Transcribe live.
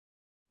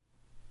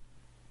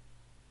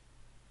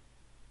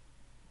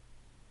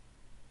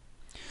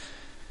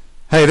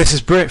Hey, this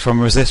is Britt from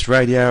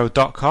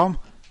ResistRadio.com,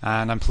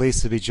 and I'm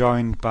pleased to be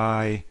joined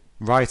by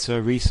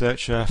writer,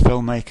 researcher,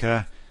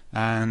 filmmaker,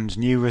 and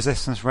new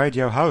Resistance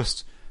Radio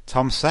host,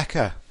 Tom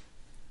Secker.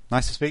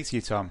 Nice to speak to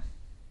you, Tom.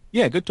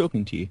 Yeah, good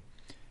talking to you.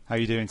 How are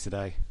you doing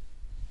today?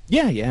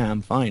 Yeah,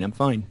 I'm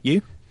fine.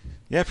 You?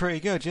 Yeah, pretty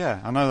good, yeah.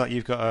 I know that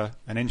you've got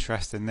an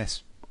interest in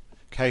this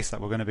case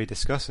that we're going to be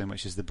discussing,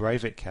 which is the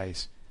Breivik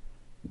case.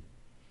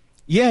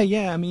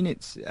 Yeah, I mean,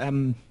 it's...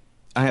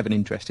 I have an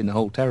interest in the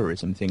whole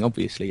terrorism thing,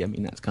 obviously. I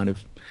mean, that's kind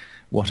of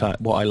what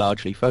I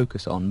largely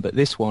focus on. But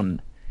this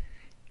one,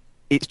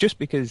 it's just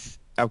because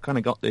I've kind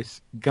of got this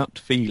gut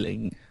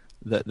feeling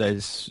that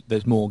there's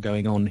more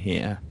going on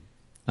here,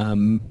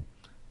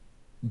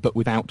 but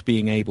without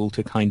being able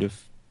to kind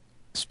of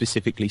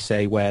specifically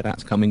say where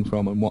that's coming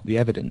from and what the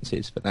evidence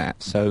is for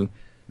that. So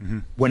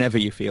whenever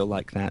you feel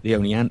like that, the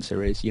only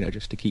answer is,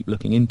 just to keep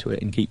looking into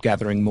it and keep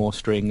gathering more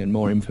string and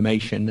more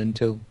information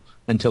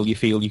until you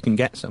feel you can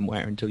get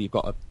somewhere, until you've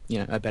got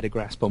a better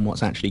grasp on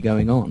what's actually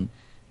going on.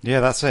 Yeah,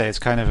 that's it. It's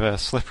kind of a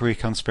slippery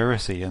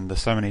conspiracy, and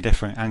there's so many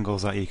different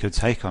angles that you could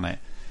take on it.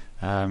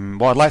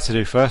 What I'd like to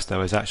do first,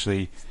 though, is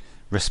actually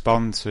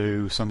respond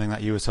to something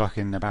that you were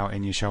talking about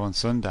in your show on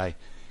Sunday,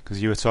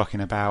 because you were talking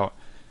about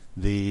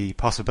the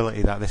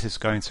possibility that this is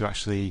going to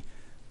actually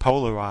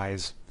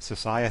polarize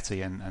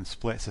society and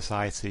split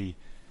society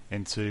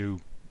into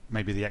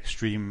maybe the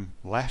extreme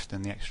left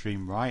and the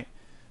extreme right.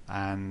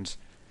 And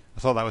I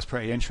thought that was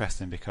pretty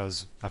interesting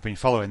because I've been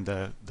following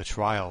the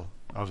trial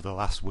over the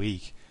last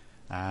week,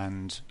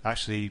 and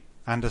actually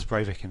Anders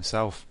Breivik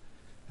himself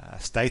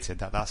stated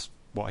that that's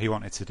what he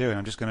wanted to do. And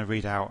I'm just going to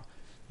read out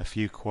a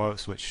few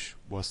quotes which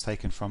was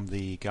taken from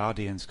the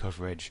Guardian's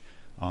coverage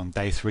on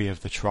day 3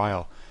 of the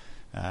trial.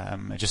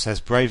 It just says,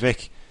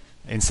 Breivik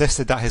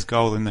insisted that his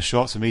goal in the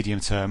short to medium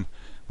term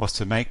was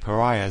to make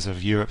pariahs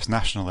of Europe's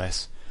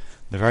nationalists,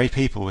 the very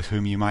people with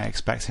whom you might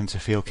expect him to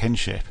feel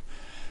kinship.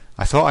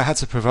 I thought I had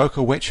to provoke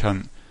a witch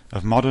hunt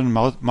of modern,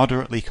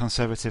 moderately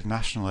conservative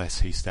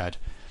nationalists, he said.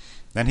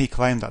 Then he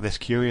claimed that this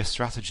curious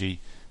strategy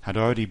had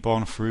already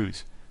borne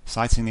fruit,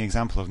 citing the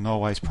example of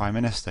Norway's Prime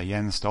Minister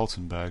Jens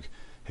Stoltenberg,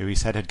 who he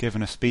said had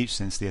given a speech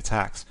since the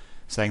attacks,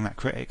 saying that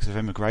critics of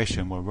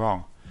immigration were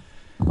wrong.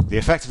 The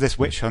effect of this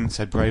witch hunt,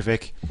 said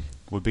Breivik,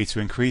 would be to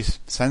increase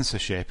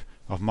censorship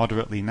of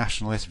moderately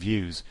nationalist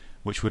views,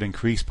 which would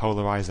increase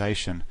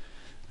polarization.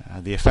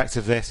 The effect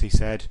of this, he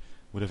said,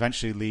 would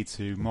eventually lead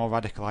to more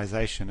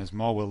radicalization, as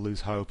more will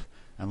lose hope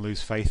and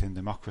lose faith in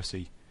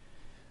democracy.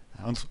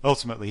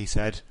 Ultimately, he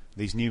said,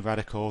 these new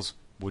radicals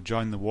would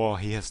join the war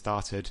he has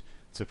started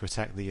to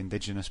protect the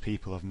indigenous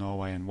people of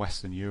Norway and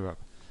Western Europe.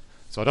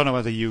 So I don't know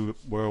whether you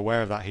were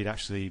aware of that. He'd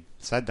actually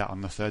said that on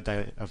the 3rd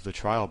day of the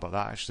trial, but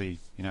that actually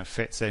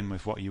fits in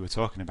with what you were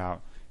talking about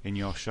in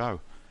your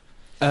show.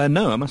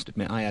 No, I must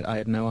admit, I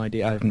had no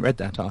idea. I haven't read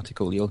that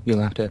article.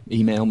 You'll have to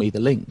email me the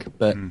link,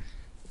 but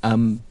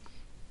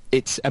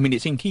It's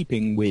in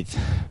keeping with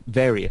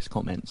various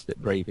comments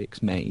that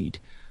Breivik's made.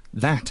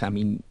 That,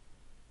 I'm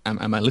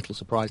a little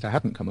surprised I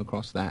hadn't come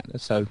across that.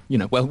 So,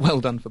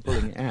 well done for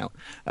pulling it out.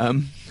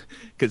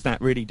 Because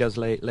that really does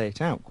lay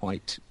it out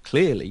quite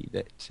clearly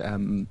that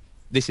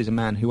this is a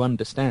man who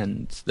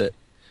understands that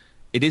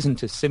it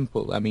isn't as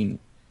simple. I mean,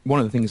 one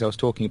of the things I was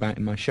talking about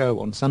in my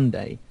show on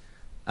Sunday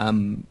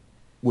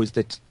was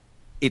that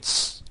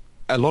it's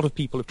a lot of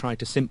people have tried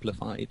to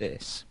simplify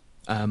this.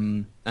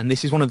 And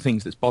this is one of the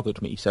things that's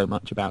bothered me so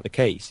much about the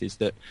case, is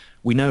that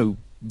we know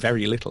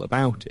very little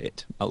about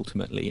it,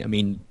 ultimately. I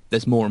mean,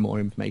 there's more and more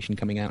information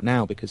coming out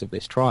now because of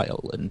this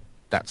trial, and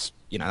that's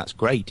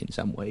great in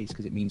some ways,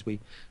 because it means we've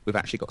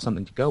actually got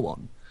something to go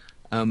on.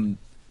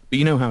 But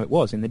you know how it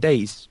was in the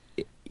days,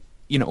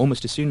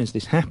 almost as soon as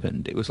this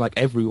happened, it was like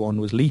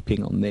everyone was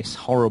leaping on this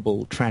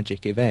horrible,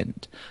 tragic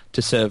event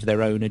to serve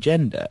their own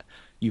agenda.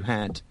 You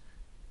had,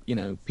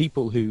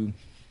 people who...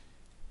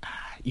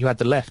 You had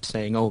the left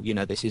saying,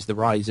 this is the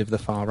rise of the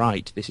far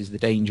right, this is the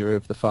danger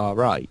of the far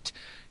right.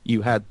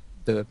 You had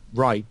the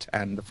right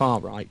and the far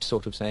right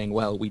sort of saying,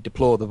 well, we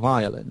deplore the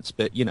violence,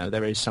 but,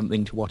 there is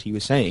something to what he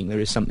was saying, there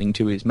is something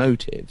to his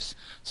motives.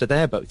 So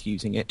they're both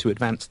using it to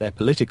advance their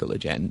political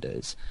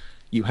agendas.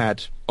 You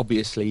had,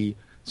 obviously,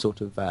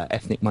 sort of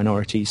ethnic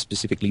minorities,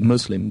 specifically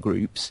Muslim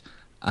groups,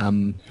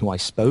 who I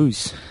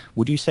suppose,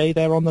 would you say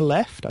they're on the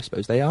left? I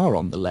suppose they are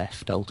on the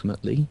left,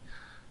 ultimately.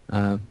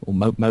 Or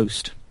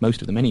most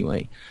of them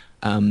anyway.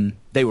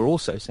 They were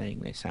also saying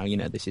this, how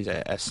this is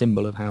a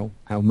symbol of how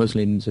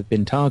Muslims have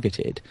been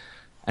targeted,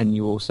 and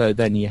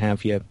you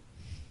have your,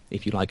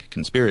 if you like,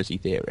 conspiracy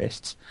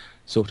theorists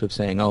sort of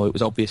saying, it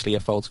was obviously a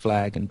false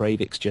flag and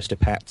Breivik's just a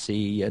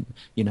patsy, and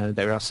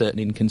there are certain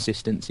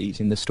inconsistencies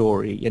in the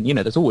story, and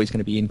there's always going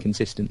to be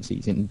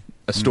inconsistencies in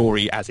a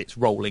story as it's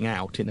rolling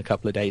out in a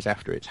couple of days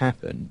after it's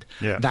happened.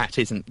 Yeah. That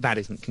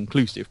isn't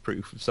conclusive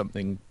proof of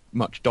something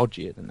much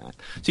dodgier than that.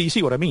 So you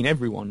see what I mean?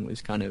 Everyone was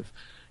kind of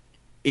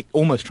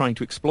almost trying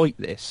to exploit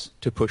this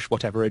to push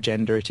whatever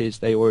agenda it is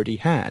they already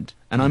had.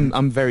 And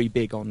I'm very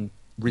big on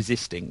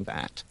resisting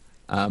that.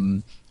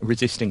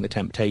 resisting the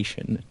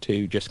temptation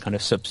to just kind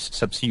of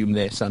subsume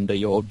this under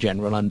your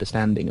general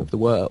understanding of the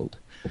world.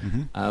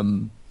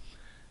 Mm-hmm.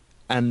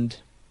 And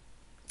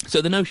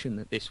so the notion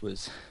that this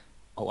was,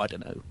 I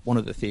don't know, one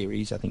of the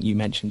theories, I think you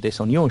mentioned this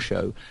on your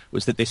show,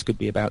 was that this could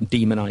be about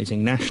demonizing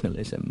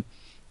nationalism.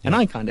 And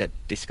I kind of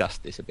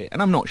discussed this a bit,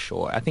 and I'm not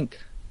sure. I think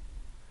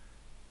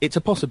it's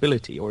a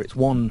possibility, or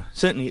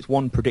certainly it's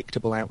one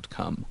predictable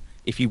outcome.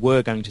 If you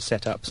were going to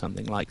set up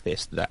something like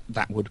this,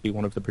 that would be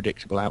one of the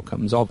predictable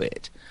outcomes of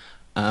it.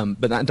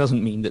 But that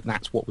doesn't mean that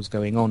that's what was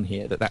going on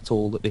here, that's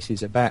all that this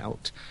is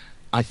about.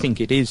 I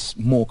think it is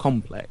more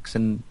complex,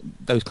 and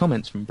those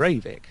comments from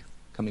Breivik,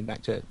 coming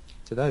back to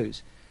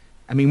those,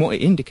 I mean, what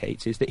it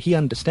indicates is that he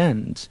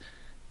understands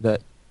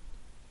that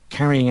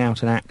carrying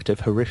out an act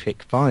of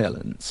horrific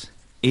violence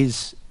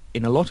is,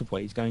 in a lot of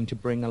ways, going to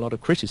bring a lot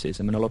of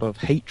criticism and a lot of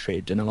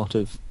hatred and a lot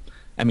of...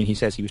 I mean, he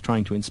says he was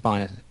trying to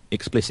inspire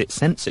explicit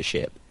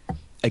censorship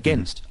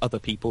against other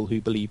people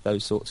who believe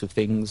those sorts of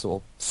things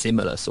or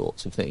similar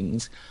sorts of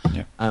things.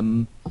 Yeah.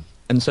 And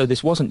so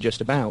this wasn't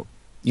just about,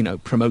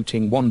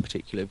 promoting one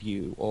particular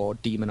view or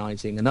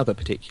demonizing another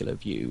particular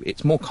view.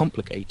 It's more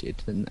complicated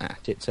than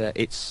that.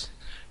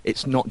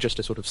 It's not just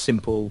a sort of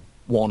simple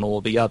one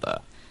or the other.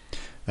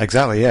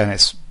 Exactly, yeah, and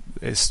it's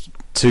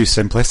too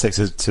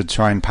simplistic to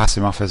try and pass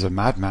him off as a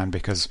madman,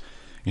 because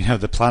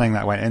the planning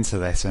that went into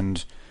this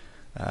and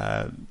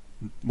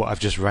what I've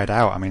just read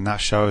out, I mean,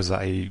 that shows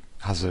that he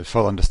has a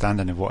full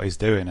understanding of what he's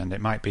doing, and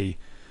it might be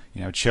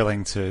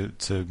chilling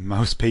to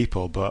most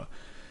people, but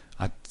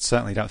I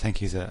certainly don't think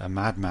he's a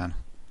madman.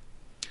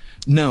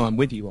 No, I'm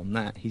with you on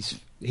that.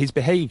 His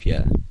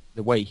behaviour,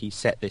 the way he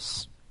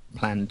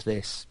planned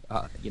this,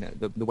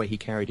 the way he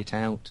carried it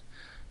out,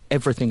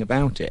 everything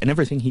about it, and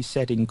everything he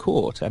said in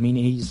court. I mean,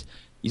 he's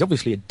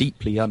obviously a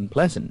deeply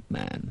unpleasant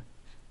man,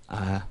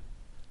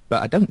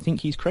 but I don't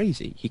think he's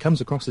crazy. He comes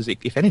across as,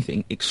 if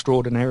anything,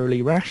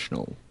 extraordinarily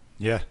rational.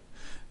 Yeah.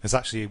 There's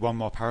actually one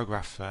more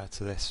paragraph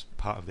to this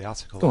part of the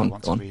article I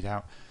want to read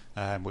out,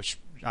 which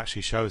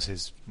actually shows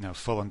his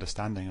full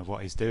understanding of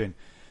what he's doing.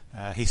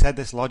 He said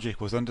this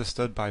logic was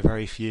understood by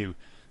very few,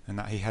 and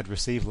that he had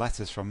received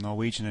letters from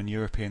Norwegian and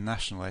European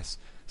nationalists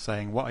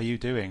saying, "What are you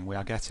doing? We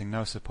are getting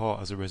no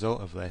support as a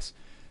result of this."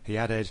 He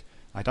added,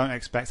 "I don't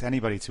expect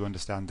anybody to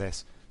understand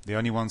this. The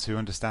only ones who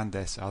understand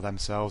this are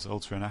themselves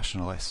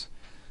ultra-nationalists."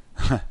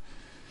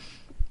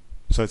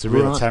 So it's a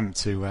real attempt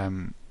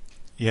to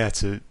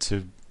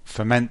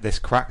foment this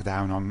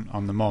crackdown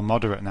on the more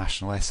moderate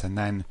nationalists, and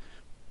then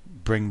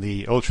bring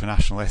the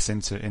ultra-nationalists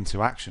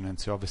into action, and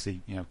to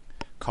obviously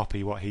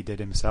copy what he did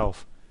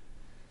himself.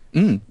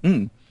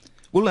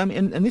 Well, I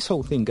mean, and this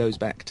whole thing goes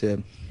back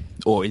to,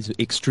 or is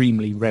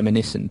extremely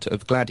reminiscent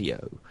of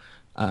Gladio,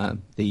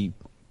 the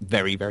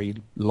very, very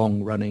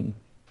long-running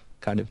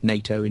kind of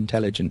NATO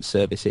intelligence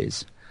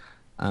services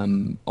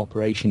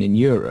operation in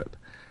Europe.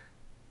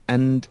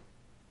 And,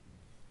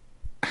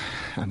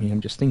 I mean,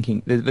 I'm just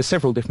thinking, there's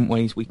several different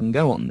ways we can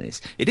go on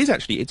this.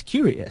 It's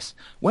curious.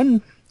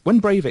 When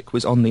Breivik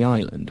was on the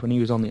island, when he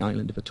was on the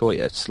island of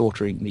Utoya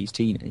slaughtering these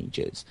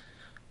teenagers,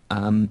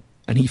 and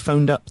he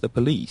phoned up the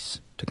police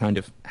to kind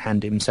of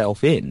hand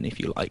himself in, if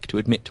you like, to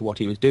admit to what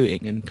he was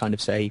doing and kind of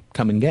say,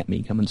 "Come and get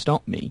me, come and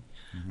stop me."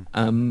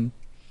 Mm-hmm.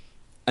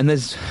 And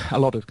there's a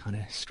lot of kind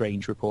of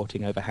strange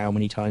reporting over how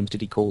many times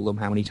did he call them,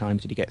 how many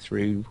times did he get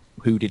through,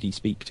 who did he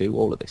speak to,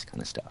 all of this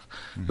kind of stuff.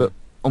 Mm-hmm. But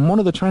on one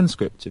of the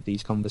transcripts of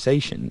these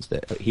conversations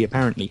that he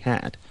apparently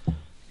had,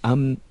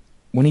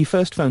 when he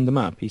first phoned them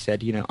up, he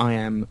said, "I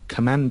am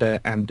Commander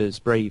Anders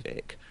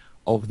Breivik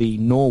of the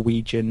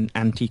Norwegian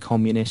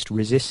anti-communist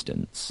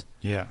resistance."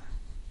 Yeah.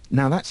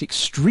 Now, that's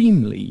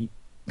extremely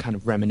kind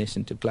of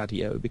reminiscent of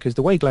Gladio, because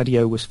the way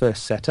Gladio was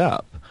first set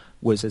up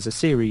was as a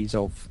series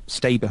of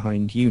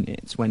stay-behind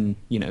units when,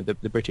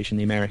 the British and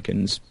the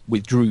Americans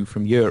withdrew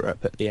from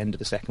Europe at the end of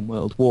the Second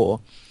World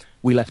War.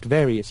 We left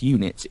various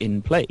units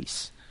in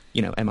place,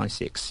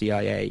 MI6,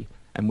 CIA,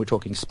 and we're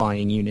talking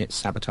spying units,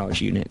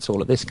 sabotage units,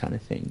 all of this kind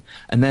of thing.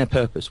 And their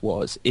purpose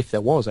was, if there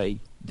was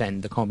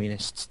then the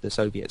communists, the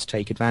Soviets,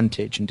 take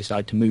advantage and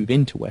decide to move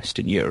into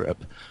Western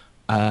Europe,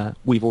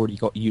 we've already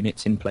got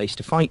units in place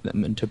to fight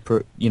them and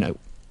to,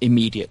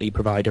 immediately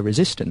provide a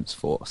resistance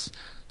force.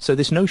 So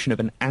this notion of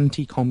an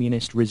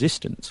anti-communist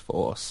resistance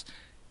force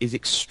is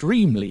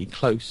extremely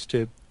close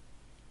to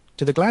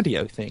the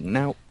Gladio thing.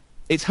 Now,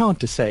 it's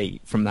hard to say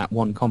from that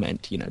one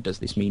comment, does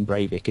this mean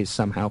Breivik is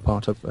somehow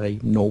part of a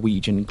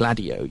Norwegian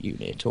Gladio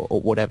unit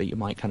or whatever you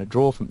might kind of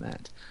draw from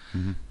that.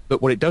 Mm-hmm.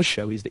 But what it does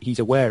show is that he's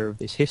aware of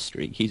this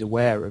history. He's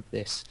aware of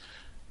this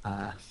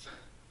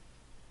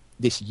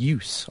this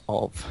use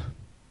of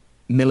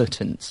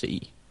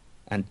militancy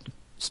and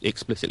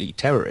explicitly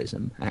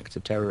terrorism, acts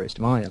of terrorist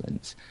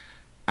violence,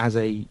 as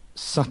a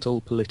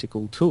subtle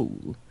political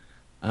tool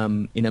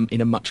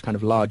in a much kind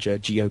of larger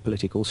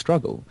geopolitical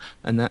struggle.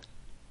 And that,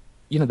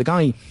 the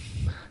guy,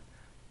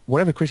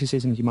 whatever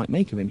criticisms you might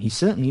make of him, he's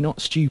certainly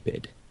not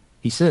stupid.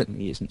 He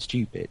certainly isn't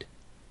stupid.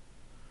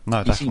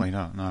 No, definitely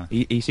not, no.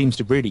 He seems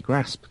to really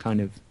grasp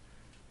kind of...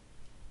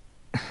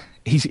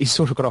 He's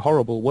sort of got a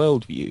horrible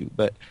worldview,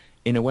 but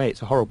in a way,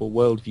 it's a horrible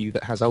worldview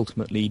that has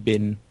ultimately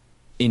been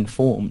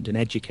informed and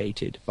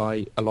educated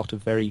by a lot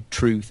of very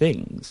true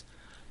things.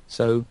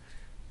 So,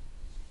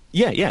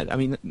 yeah, I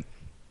mean,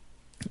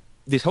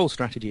 this whole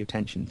strategy of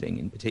tension thing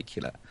in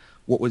particular,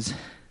 what was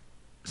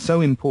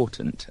so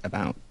important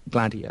about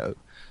Gladio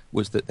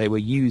was that they were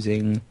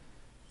using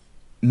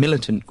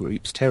militant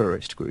groups,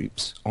 terrorist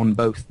groups, on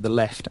both the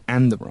left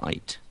and the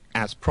right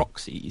as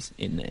proxies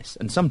in this,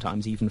 and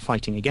sometimes even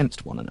fighting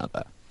against one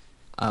another.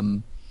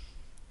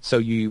 So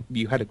you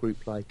had a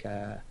group like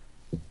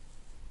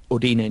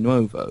Ordine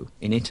Nuovo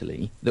in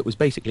Italy that was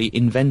basically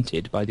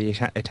invented by the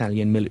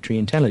Italian military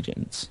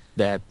intelligence.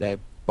 Their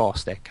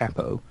boss, their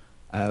capo,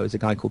 was a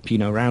guy called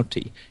Pino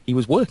Rauti. He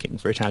was working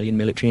for Italian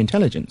military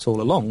intelligence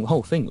all along. The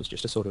whole thing was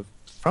just a sort of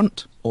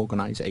front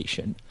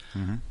organisation.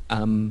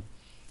 Mm-hmm.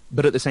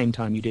 But at the same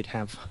time, you did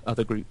have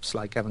other groups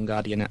like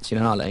Avanguardia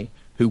Nazionale,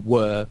 who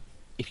were,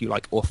 if you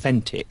like,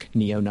 authentic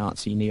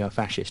neo-Nazi,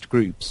 neo-fascist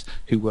groups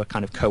who were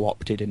kind of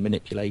co-opted and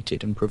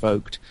manipulated and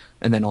provoked.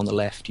 And then on the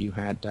left, you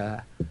had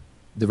the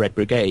Red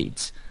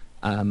Brigades,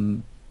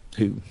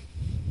 who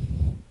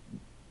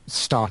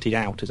started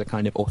out as a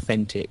kind of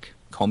authentic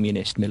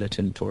communist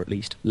militant, or at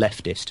least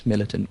leftist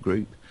militant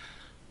group.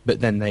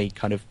 But then they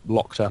kind of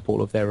locked up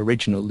all of their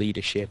original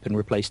leadership and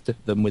replaced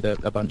them with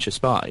a bunch of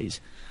spies.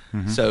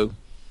 Mm-hmm. So,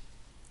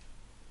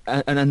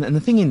 and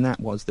the thing in that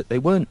was that they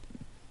weren't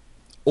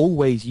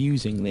always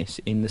using this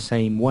in the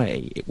same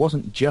way. It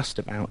wasn't just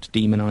about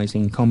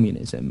demonizing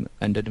communism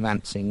and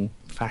advancing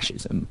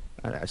fascism,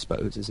 I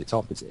suppose, as its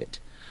opposite.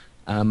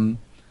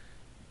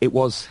 It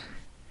was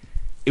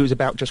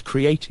about just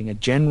creating a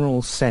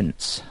general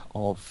sense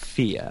of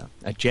fear,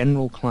 a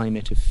general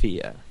climate of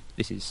fear.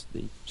 This is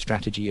the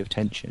strategy of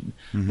tension,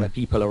 mm-hmm. where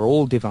people are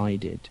all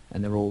divided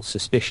and they're all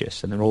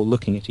suspicious and they're all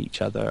looking at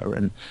each other,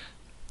 and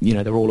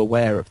they're all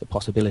aware of the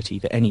possibility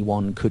that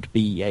anyone could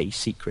be a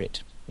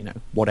secret,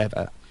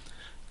 whatever.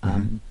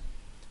 Mm-hmm.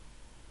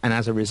 And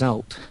as a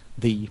result,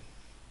 the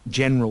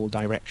general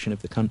direction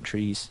of the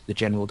countries, the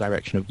general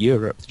direction of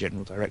Europe, the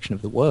general direction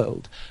of the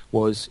world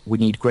was, we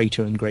need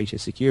greater and greater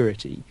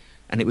security.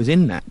 And it was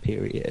in that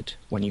period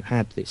when you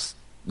had this,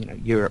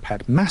 Europe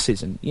had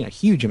masses and,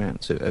 huge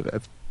amounts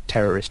of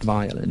terrorist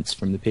violence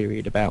from the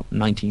period about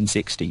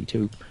 1960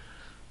 to,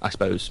 I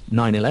suppose,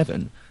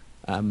 9/11.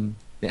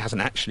 It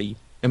hasn't actually,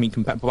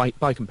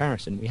 by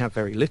comparison, we have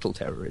very little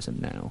terrorism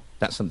now.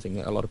 That's something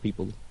that a lot of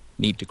people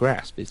need to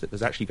grasp, is that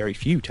there's actually very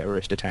few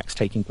terrorist attacks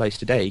taking place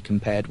today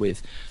compared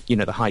with,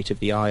 the height of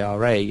the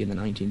IRA in the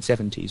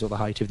 1970s or the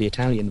height of the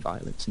Italian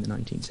violence in the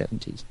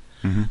 1970s.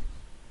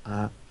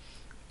 Mm-hmm.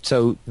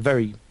 So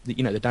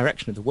the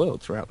direction of the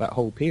world throughout that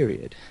whole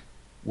period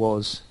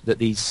was that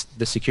the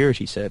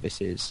security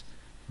services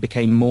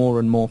became more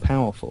and more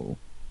powerful.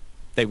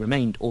 They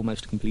remained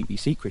almost completely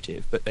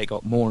secretive, but they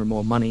got more and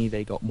more money,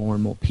 they got more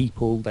and more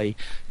people, they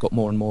got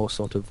more and more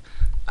sort of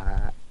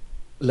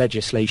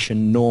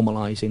legislation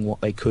normalizing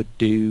what they could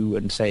do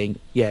and saying,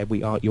 yeah,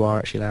 you are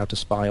actually allowed to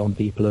spy on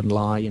people and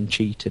lie and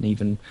cheat and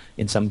even,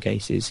 in some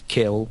cases,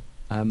 kill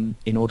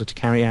in order to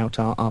carry out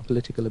our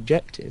political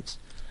objectives.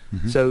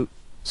 Mm-hmm.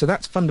 So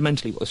that's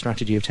fundamentally what the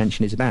strategy of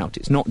tension is about.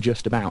 It's not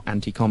just about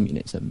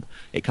anti-communism.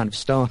 It kind of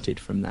started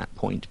from that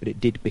point, but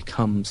it did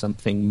become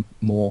something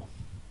more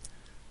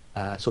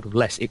sort of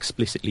less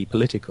explicitly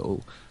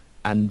political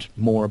and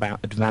more about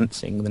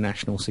advancing the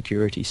national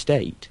security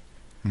state.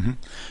 Mm-hmm.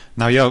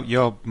 Now,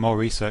 you're more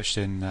researched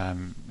in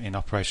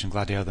Operation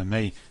Gladio than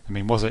me.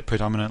 Was it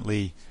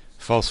predominantly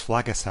false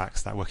flag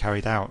attacks that were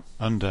carried out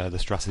under the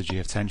strategy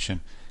of tension?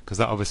 Because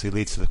that obviously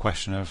leads to the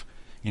question of,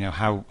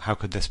 how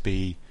could this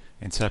be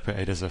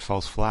interpreted as a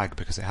false flag,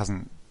 because it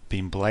hasn't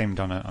been blamed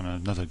on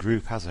another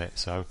group, has it?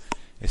 So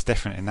it's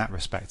different in that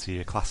respect to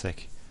your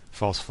classic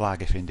false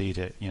flag, if indeed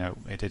it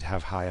did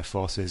have higher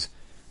forces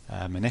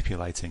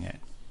manipulating it.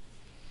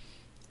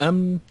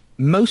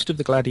 Most of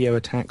the Gladio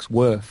attacks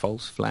were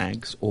false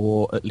flags,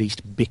 or at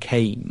least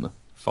became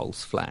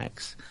false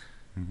flags,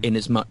 mm-hmm. in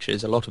as much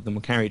as a lot of them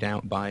were carried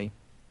out by,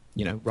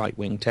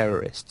 right-wing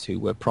terrorists who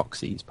were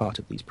proxies, part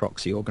of these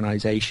proxy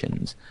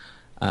organizations,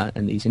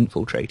 and these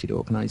infiltrated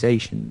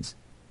organizations.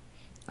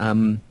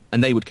 And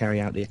they would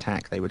carry out the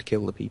attack, they would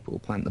kill the people,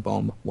 plant the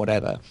bomb,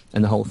 whatever,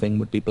 and the whole thing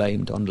would be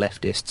blamed on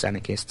leftists,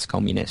 anarchists,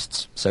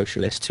 communists,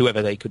 socialists,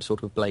 whoever they could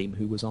sort of blame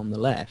who was on the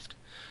left.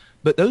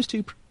 But those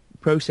two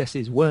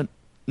processes weren't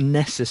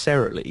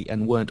necessarily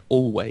and weren't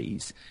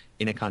always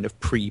in a kind of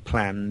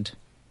pre-planned,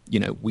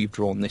 we've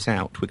drawn this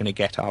out, we're going to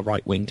get our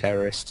right-wing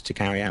terrorists to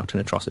carry out an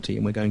atrocity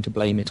and we're going to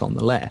blame it on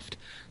the left.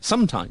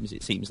 Sometimes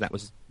it seems it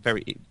was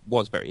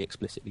very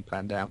explicitly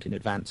planned out in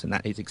advance, and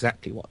that is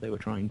exactly what they were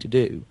trying to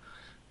do.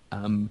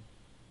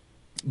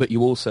 But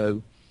you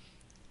also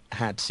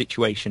had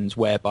situations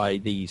whereby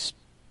these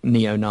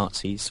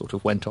neo-Nazis sort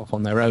of went off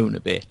on their own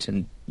a bit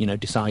and,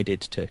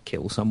 decided to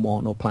kill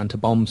someone or plant a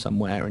bomb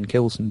somewhere and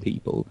kill some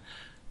people.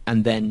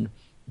 And then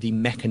the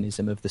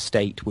mechanism of the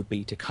state would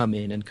be to come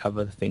in and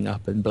cover the thing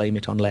up and blame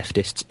it on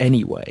leftists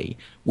anyway,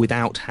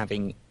 without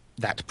having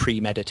that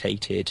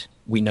premeditated,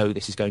 we know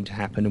this is going to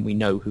happen and we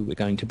know who we're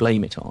going to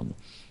blame it on.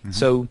 Mm-hmm.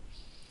 So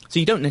So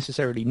you don't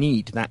necessarily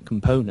need that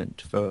component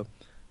for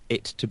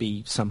it to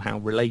be somehow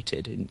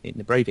related, in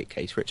the Breivik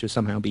case, for it to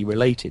somehow be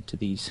related to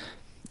these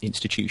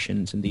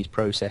institutions and these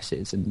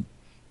processes and,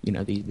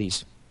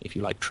 these, if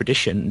you like,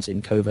 traditions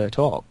in covert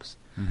ops.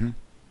 Mm-hmm.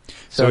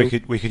 So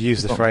we could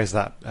use the phrase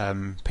that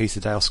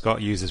Peter Dale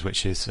Scott uses,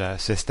 which is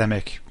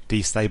systemic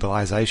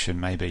destabilization,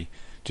 maybe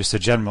just a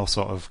general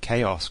sort of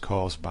chaos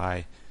caused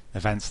by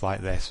events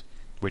like this,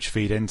 which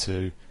feed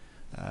into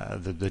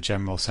the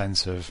general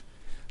sense of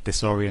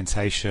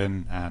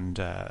disorientation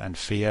and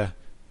fear,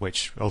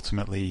 which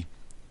ultimately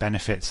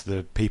benefits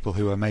the people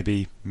who are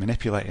maybe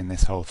manipulating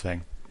this whole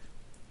thing.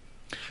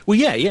 Well,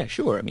 yeah,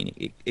 sure. I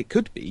mean, it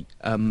could be.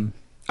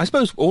 I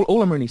suppose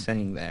all I'm really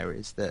saying there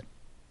is that.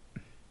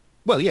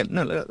 Well, yeah,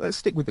 no, let's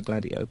stick with the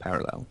Gladio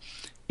parallel.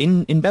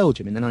 In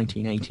Belgium in the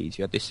 1980s,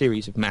 you had this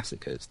series of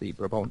massacres, the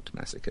Brabant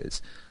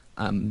massacres,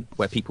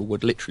 where people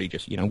would literally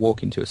just,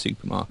 walk into a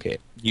supermarket,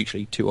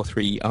 usually 2 or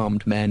 3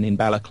 armed men in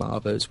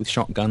balaclavas with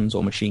shotguns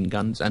or machine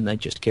guns, and they'd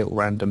just kill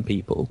random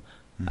people,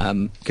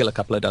 kill a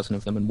couple of dozen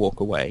of them and walk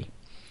away.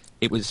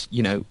 It was,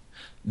 the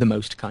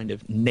most kind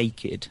of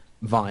naked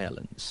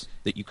violence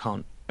that you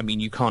can't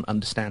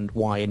understand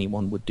why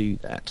anyone would do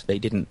that. They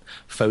didn't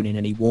phone in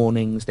any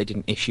warnings, they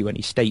didn't issue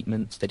any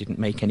statements, they didn't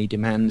make any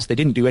demands, they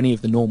didn't do any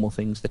of the normal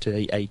things that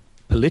a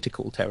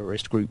political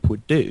terrorist group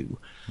would do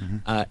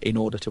in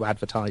order to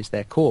advertise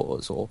their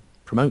cause or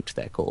promote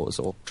their cause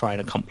or try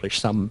and accomplish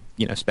some,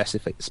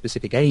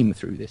 specific aim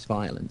through this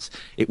violence.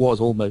 It was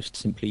almost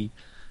simply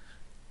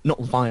not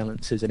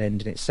violence as an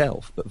end in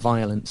itself, but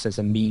violence as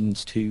a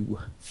means to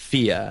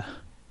fear,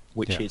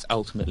 which is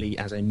ultimately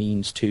as a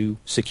means to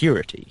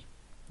security.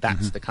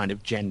 That's the kind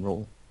of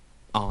general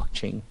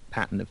arching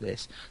pattern of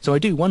this. So I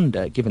do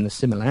wonder, given the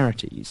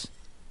similarities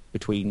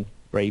between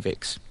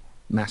Breivik's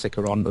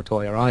massacre on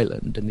Utoya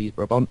Island and these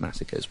Brabant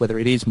massacres, whether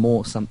it is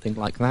more something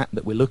like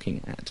that we're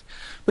looking at.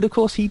 But of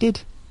course he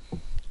did,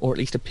 or at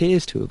least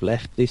appears to have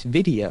left this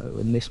video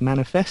and this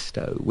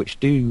manifesto, which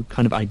do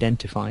kind of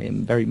identify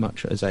him very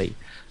much as a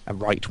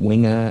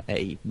right-winger,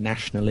 a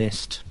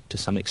nationalist, to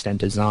some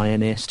extent a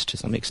Zionist, to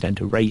some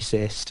extent a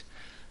racist.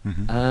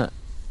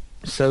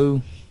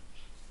 So...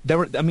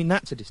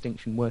 that's a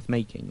distinction worth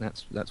making.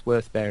 That's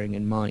worth bearing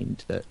in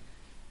mind that,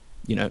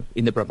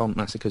 in the Brabant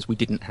massacres we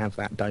didn't have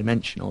that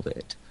dimension of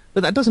it.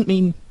 But that doesn't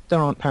mean there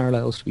aren't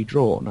parallels to be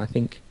drawn. I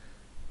think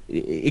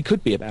it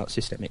could be about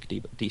systemic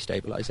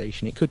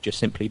destabilization. It could just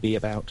simply be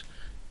about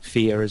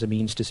fear as a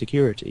means to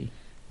security.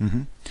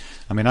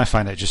 I mean, I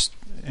find it just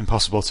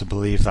impossible to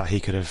believe that he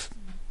could have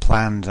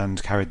planned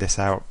and carried this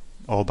out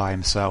all by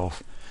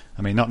himself.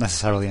 I mean, not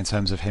necessarily in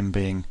terms of him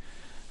being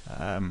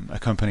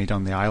accompanied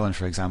on the island,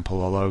 for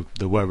example, although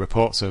there were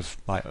reports of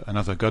like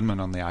another gunman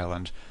on the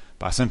island,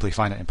 but I simply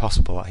find it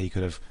impossible that he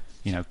could have,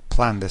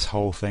 planned this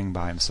whole thing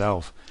by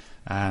himself.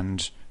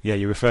 And yeah,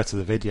 you refer to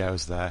the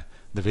videos there,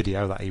 the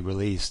video that he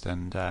released,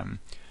 and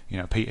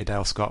Peter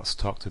Dale Scott's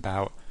talked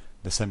about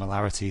the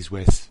similarities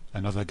with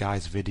another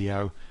guy's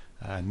video,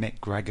 Nick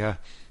Gregor,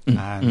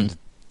 and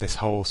this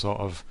whole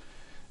sort of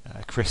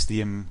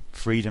Christian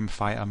freedom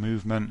fighter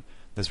movement.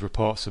 There's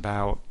reports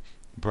about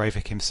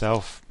Breivik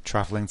himself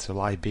travelling to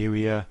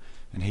Liberia,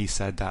 and he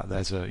said that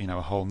there's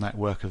a whole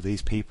network of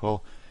these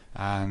people,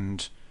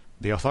 and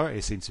the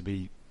authorities seem to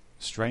be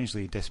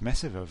strangely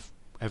dismissive of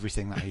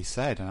everything that he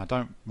said, and I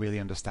don't really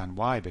understand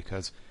why,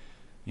 because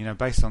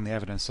based on the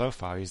evidence so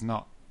far, he's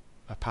not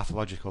a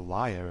pathological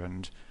liar,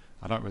 and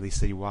I don't really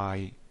see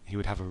why he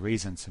would have a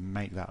reason to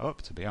make that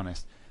up, to be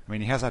honest. I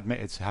mean, he has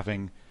admitted to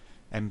having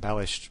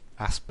embellished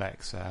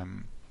aspects.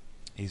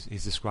 He's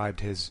described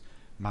his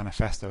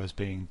manifesto as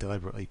being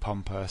deliberately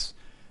pompous,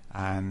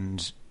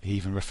 and he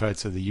even referred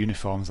to the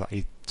uniforms that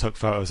he took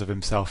photos of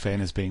himself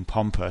in as being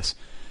pompous.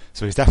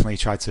 So he's definitely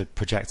tried to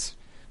project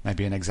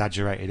maybe an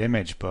exaggerated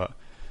image, but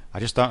I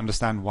just don't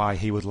understand why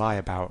he would lie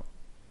about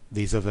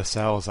these other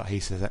cells that he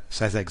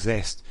says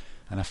exist.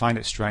 And I find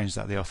it strange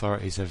that the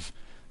authorities have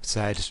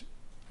said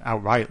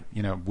outright,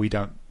 we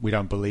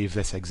don't believe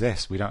this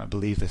exists, we don't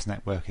believe this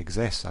network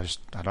exists.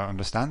 I don't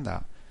understand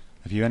that.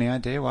 Have you any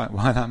idea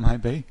why that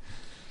might be?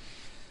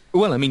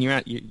 Well, I mean,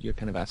 you're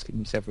kind of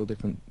asking several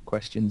different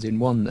questions in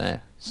one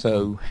there.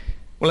 So,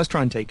 let's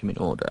try and take them in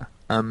order.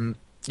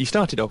 You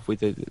started off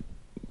with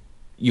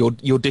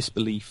your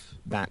disbelief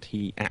that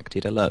he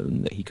acted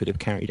alone, that he could have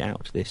carried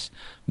out this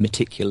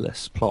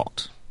meticulous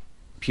plot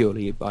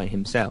purely by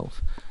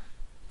himself.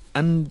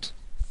 And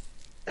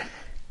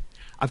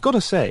I've got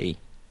to say,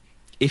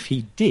 if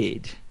he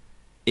did,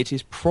 it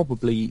is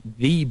probably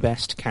the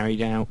best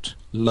carried out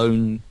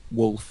lone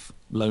wolf,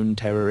 lone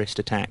terrorist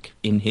attack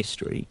in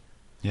history.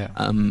 Yeah.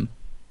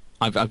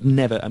 I've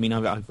never. I mean,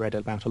 I've read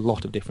about a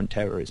lot of different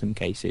terrorism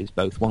cases,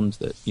 both ones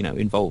that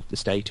involved the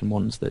state and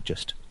ones that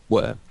just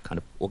were kind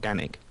of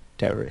organic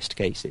terrorist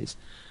cases.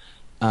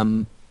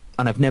 And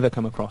I've never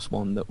come across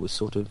one that was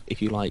sort of, if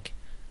you like,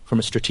 from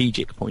a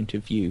strategic point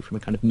of view, from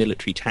a kind of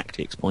military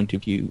tactics point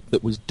of view,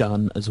 that was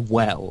done as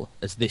well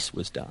as this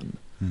was done.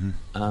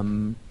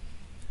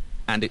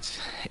 And it's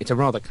a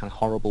rather kind of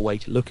horrible way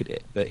to look at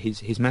it. But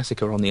his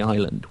massacre on the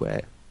island,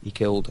 where He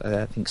killed,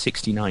 I think,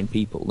 69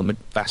 people. The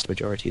vast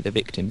majority of the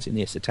victims in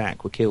this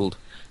attack were killed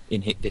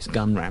in this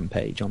gun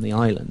rampage on the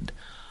island.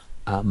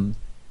 And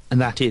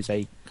that is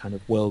a kind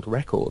of world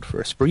record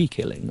for a spree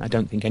killing. I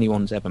don't think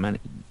anyone's ever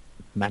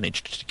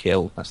managed to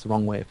kill. That's the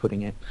wrong way of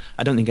putting it.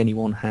 I don't think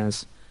anyone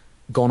has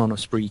gone on a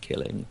spree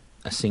killing,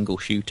 a single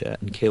shooter,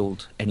 and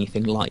killed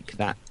anything like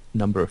that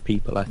number of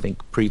people. I think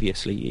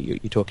previously you're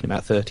talking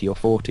about 30 or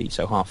 40,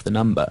 so half the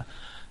number.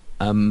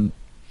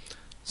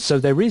 So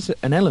there is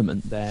an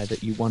element there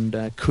that you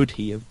wonder, could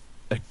he have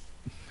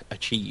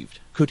achieved?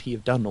 Could he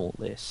have done all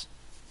this,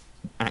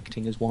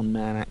 acting as one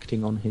man,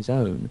 acting on his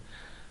own?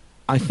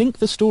 I think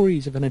the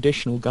stories of an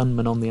additional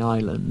gunman on the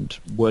island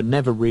were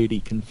never really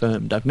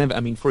confirmed.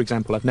 For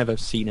example, I've never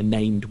seen a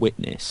named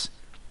witness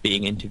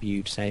being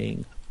interviewed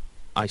saying,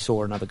 I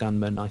saw another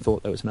gunman, I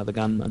thought there was another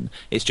gunman.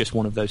 It's just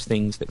one of those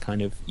things that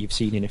kind of you've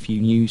seen in a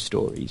few news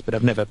stories, but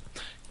I've never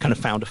kind of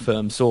found a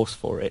firm source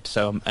for it.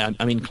 So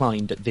I'm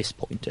inclined at this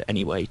point,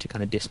 anyway, to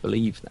kind of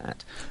disbelieve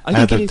that.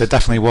 There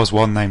definitely was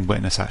one named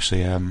witness,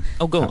 actually.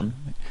 Go on.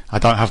 I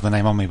don't have the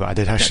name on me, but I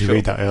did actually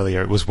read that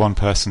earlier. It was one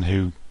person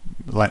who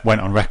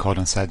went on record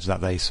and said that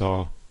they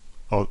saw,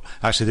 or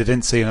actually they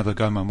didn't see another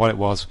gunman. What it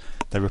was,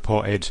 they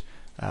reported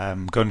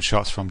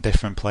gunshots from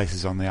different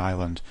places on the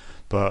island.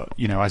 But,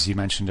 as you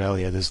mentioned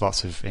earlier, there's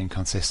lots of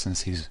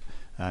inconsistencies,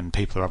 and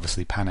people are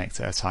obviously panicked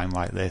at a time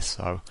like this,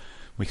 so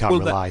we can't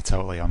rely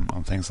totally on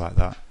things like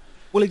that.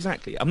 Well,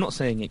 exactly. I'm not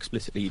saying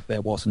explicitly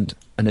there wasn't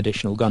an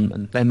additional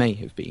gunman. There may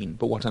have been,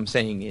 but what I'm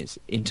saying is,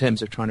 in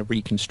terms of trying to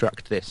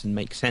reconstruct this and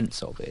make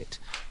sense of it,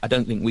 I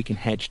don't think we can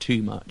hedge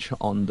too much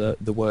on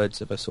the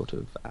words of a sort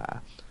of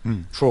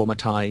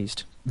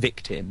traumatised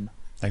victim.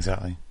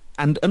 Exactly.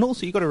 And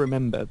also, you've got to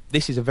remember,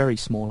 this is a very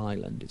small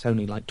island. It's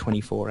only like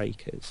 24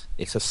 acres.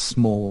 It's a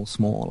small,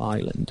 small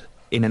island.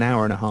 In an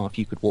hour and a half,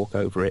 you could walk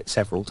over it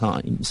several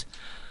times.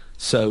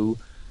 So,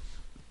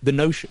 the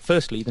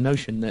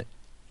notion that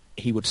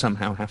he would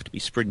somehow have to be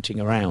sprinting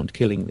around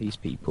killing these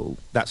people,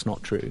 that's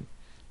not true.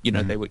 You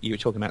were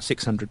talking about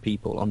 600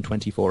 people on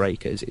 24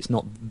 acres. It's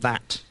not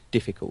that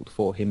difficult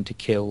for him to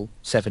kill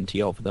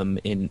 70 of them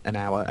in an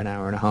hour and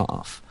a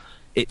half.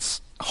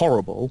 It's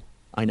horrible,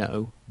 I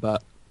know,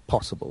 but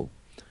possible.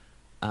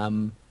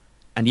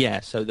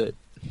 So that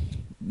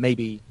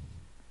maybe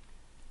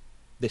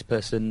this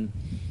person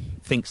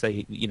thinks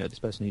this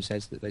person who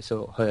says that they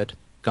heard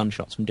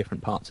gunshots from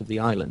different parts of the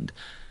island,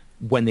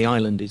 when the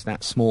island is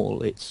that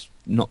small, it's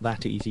not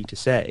that easy to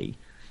say,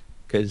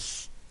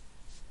 because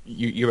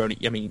you're only,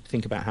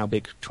 think about how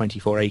big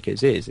 24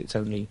 acres is. It's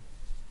only,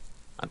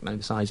 I don't know,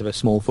 the size of a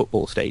small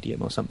football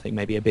stadium or something,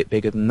 maybe a bit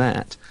bigger than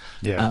that.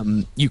 Yeah.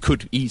 You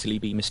could easily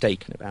be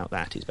mistaken about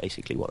that, is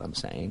basically what I'm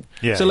saying.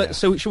 Yeah,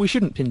 So we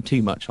shouldn't pin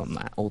too much on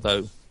that,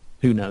 although,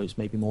 who knows,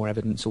 maybe more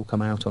evidence will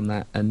come out on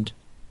that, and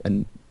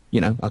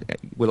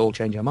we'll all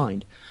change our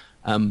mind.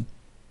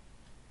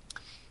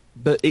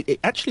 But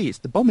it's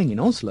the bombing in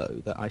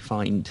Oslo that I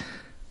find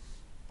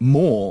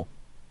more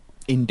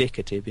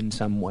indicative in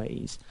some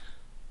ways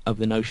of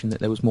the notion that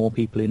there was more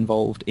people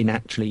involved in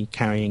actually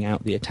carrying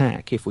out the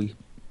attack, if we'll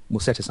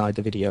set aside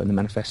the video and the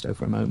manifesto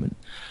for a moment.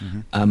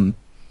 Mm-hmm.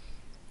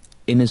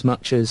 In as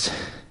much as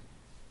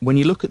when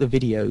you look at the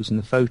videos and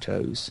the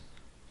photos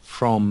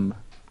from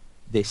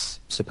this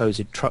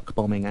supposed truck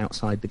bombing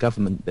outside the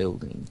government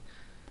building,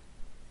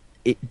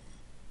 it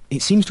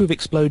seems to have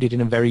exploded in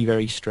a very,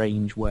 very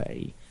strange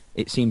way.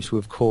 It seems to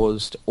have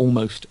caused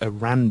almost a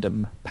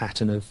random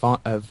pattern of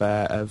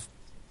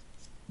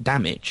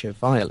damage, of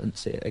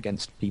violence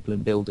against people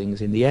and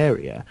buildings in the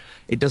area.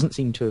 It doesn't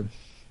seem to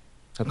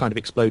have kind of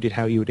exploded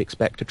how you would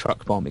expect a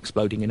truck bomb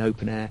exploding in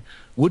open air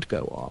would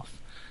go off.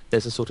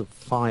 There's a sort of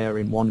fire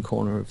in one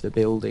corner of the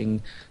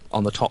building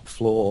on the top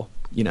floor,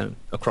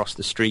 across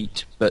the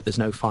street, but there's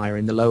no fire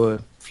in the lower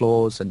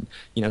floors, and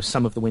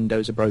some of the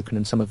windows are broken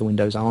and some of the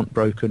windows aren't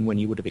broken when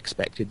you would have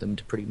expected them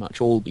to pretty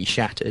much all be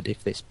shattered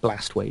if this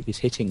blast wave is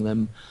hitting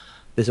them.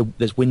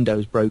 There's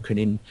windows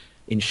broken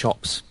in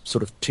shops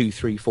sort of 2,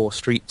 3, 4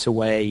 streets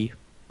away,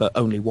 but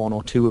only 1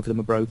 or 2 of them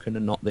are broken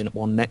and not the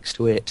one next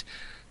to it.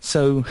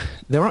 So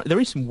there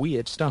is some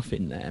weird stuff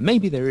in there.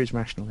 Maybe there is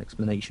rational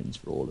explanations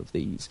for all of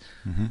these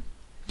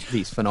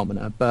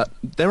phenomena, but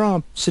there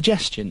are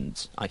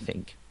suggestions, I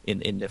think,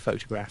 in the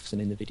photographs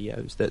and in the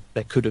videos that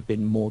there could have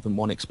been more than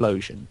one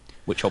explosion,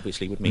 which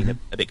obviously would mean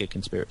a bigger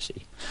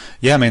conspiracy.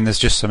 Yeah, there's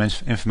just some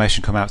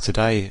information come out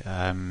today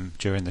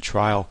during the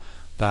trial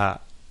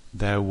that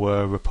there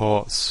were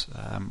reports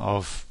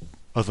of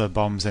other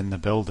bombs in the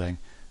building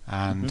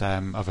and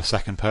of a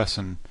second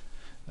person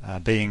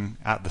being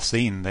at the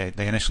scene. They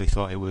initially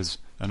thought it was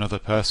another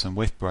person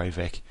with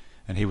Breivik,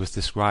 and he was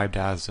described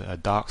as a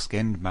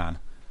dark-skinned man.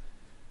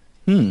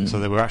 So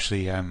they were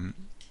actually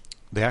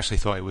they actually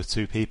thought it was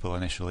 2 people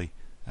initially.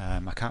 I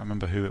can't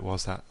remember who it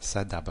was that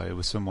said that, but it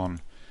was someone.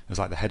 It was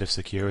like the head of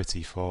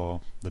security for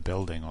the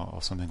building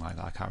or something like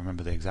that. I can't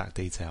remember the exact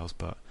details,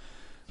 but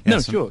yeah,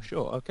 sure,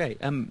 okay.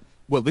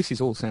 Well, this is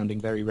all sounding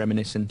very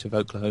reminiscent of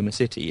Oklahoma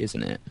City,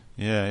 isn't it?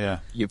 Yeah.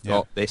 You've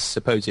got this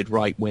supposed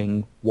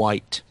right-wing,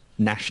 white,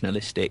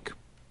 nationalistic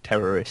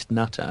terrorist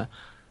nutter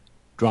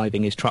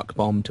driving his truck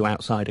bomb to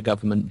outside a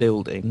government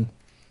building,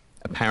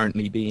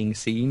 apparently being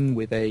seen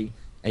with a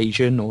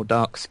Asian or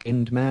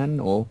dark-skinned man,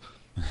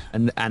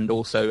 and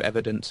also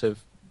evidence of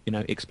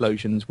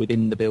explosions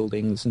within the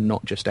buildings and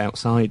not just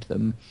outside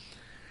them.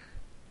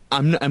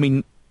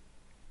 I'm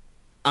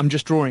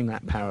just drawing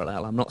that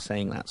parallel. I'm not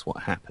saying that's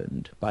what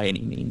happened by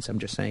any means. I'm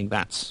just saying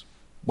that's,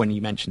 when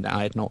you mentioned that,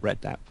 I had not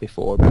read that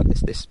before about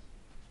this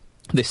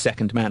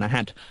second man. I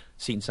had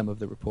seen some of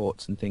the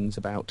reports and things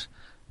about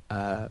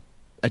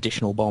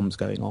additional bombs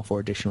going off or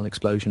additional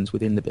explosions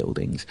within the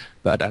buildings,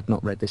 but I'd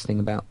not read this thing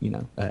about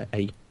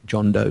a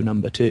John Doe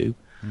number 2.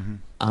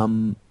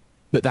 Mm-hmm.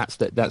 But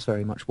that's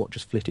very much what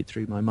just flitted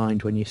through my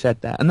mind when you said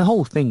that. And the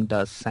whole thing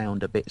does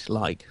sound a bit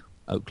like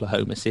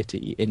Oklahoma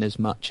City, in as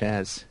much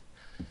as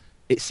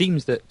it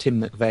seems that Tim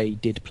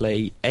McVeigh did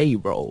play a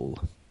role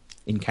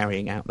in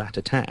carrying out that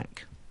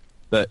attack,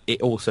 but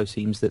it also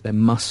seems that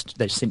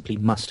there simply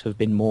must have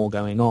been more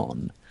going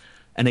on.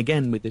 And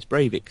again, with this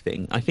Breivik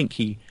thing, I think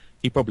he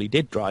probably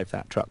did drive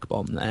that truck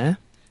bomb there.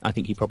 I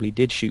think he probably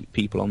did shoot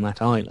people on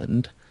that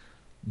island,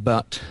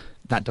 but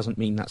that doesn't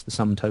mean that's the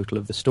sum total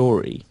of the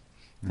story.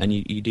 Mm. And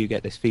you do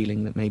get this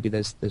feeling that maybe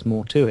there's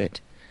more to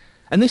it.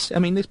 And this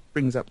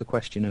brings up the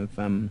question of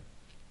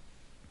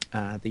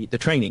the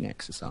training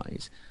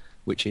exercise,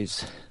 which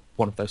is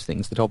one of those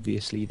things that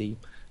obviously the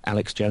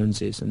Alex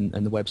Joneses and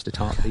the Webster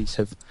Tartleys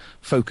have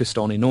focused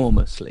on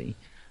enormously.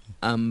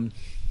 And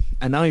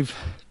I've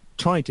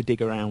tried to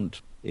dig around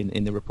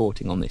in the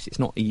reporting on this. It's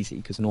not easy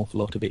because an awful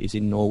lot of it is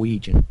in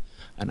Norwegian,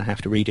 and I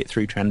have to read it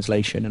through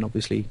translation, and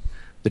obviously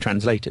the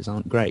translators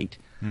aren't great.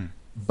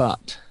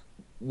 But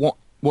what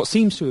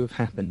seems to have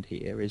happened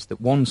here is that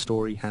one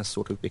story has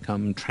sort of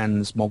become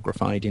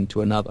transmogrified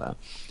into another.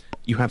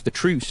 You have the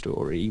true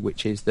story,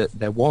 which is that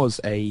there was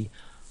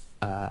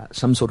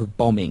some sort of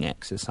bombing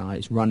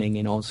exercise running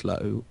in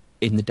Oslo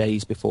in the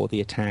days before the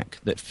attack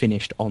that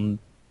finished on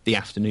the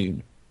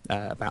afternoon,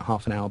 about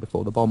half an hour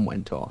before the bomb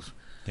went off.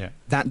 Yeah.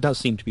 That does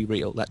seem to be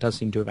real. That does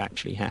seem to have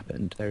actually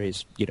happened. There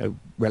is,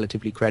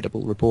 relatively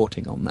credible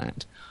reporting on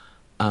that.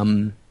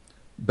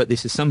 But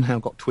this has somehow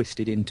got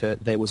twisted into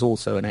there was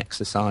also an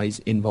exercise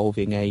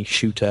involving a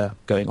shooter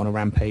going on a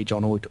rampage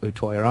on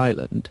Utoya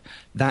Island.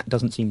 That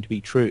doesn't seem to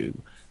be true.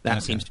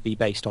 That seems to be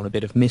based on a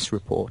bit of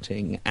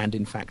misreporting, and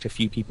in fact a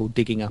few people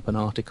digging up an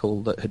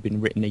article that had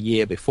been written a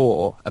year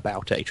before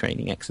about a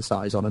training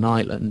exercise on an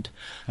island,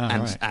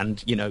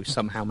 and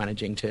somehow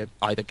managing to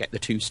either get the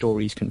two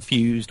stories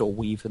confused or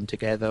weave them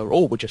together,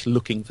 or were just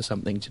looking for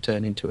something to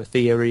turn into a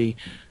theory,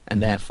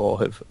 and therefore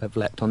have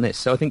leapt on this.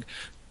 So I think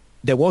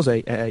there was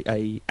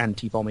a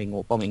anti-bombing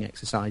or bombing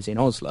exercise in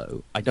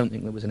Oslo. I don't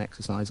think there was an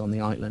exercise on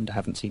the island. I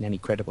haven't seen any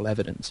credible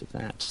evidence of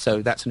that.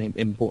 So that's an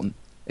important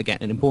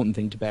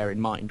thing to bear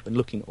in mind when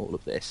looking at all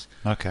of this.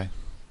 Okay.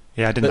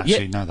 Yeah, I didn't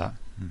actually know that.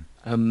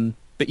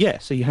 But yeah,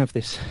 so you have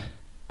this...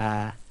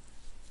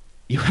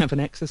 you have an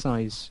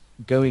exercise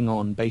going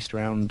on based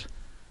around...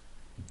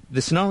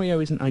 The scenario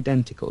isn't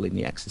identical in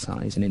the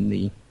exercise and in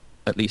the,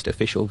 at least,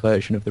 official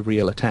version of the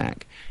real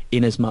attack,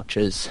 in as much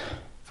as,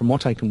 from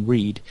what I can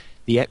read,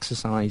 the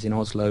exercise in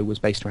Oslo was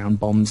based around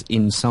bombs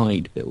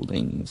inside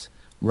buildings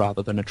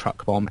rather than a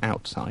truck bomb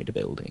outside a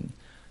building.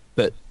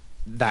 But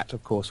that,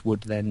 of course,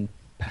 would then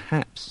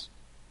perhaps,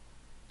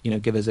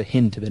 give us a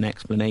hint of an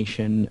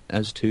explanation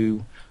as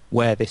to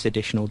where this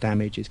additional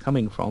damage is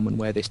coming from, and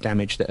where this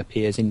damage that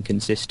appears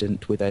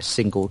inconsistent with a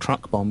single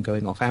truck bomb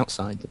going off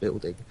outside the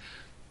building,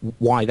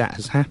 why that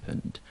has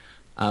happened.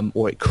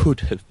 Or it could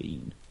have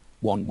been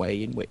one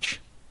way in which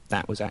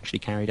that was actually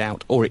carried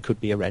out, or it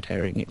could be a red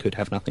herring. It could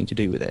have nothing to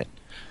do with it.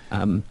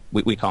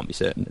 We can't be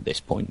certain at this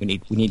point. We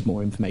need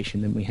more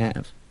information than we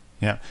have.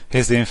 Yeah,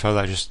 here's the info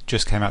that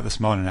just came out this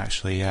morning,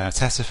 actually.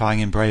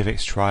 Testifying in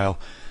Breivik's trial,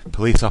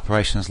 police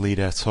operations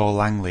leader Tor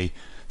Langley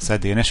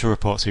said the initial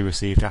reports he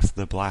received after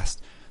the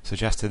blast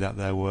suggested that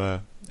there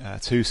were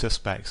 2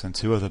 suspects and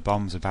 2 other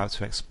bombs about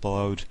to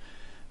explode.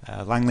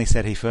 Langley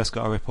said he first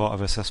got a report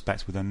of a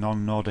suspect with a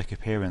non-Nordic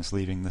appearance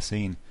leaving the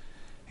scene.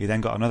 He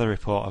then got another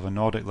report of a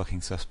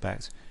Nordic-looking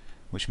suspect,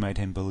 which made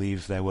him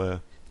believe there were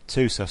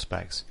 2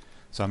 suspects.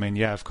 So,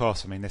 of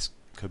course, this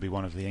could be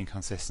one of the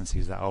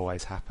inconsistencies that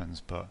always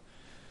happens, but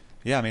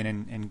yeah,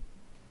 in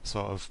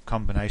sort of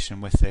combination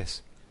with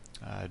this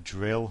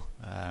drill,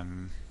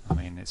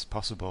 it's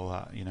possible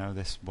that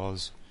this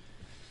was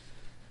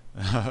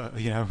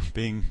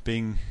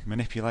being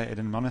manipulated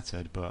and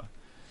monitored, but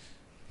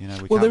we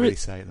can't really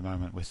say at the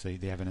moment with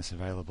the evidence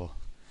available.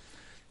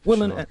 Well,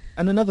 sure.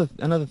 and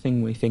another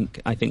thing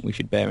I think we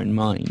should bear in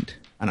mind,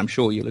 and I'm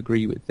sure you'll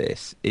agree with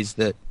this, is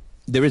that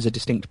there is a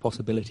distinct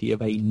possibility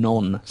of a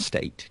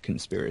non-state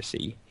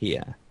conspiracy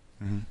here.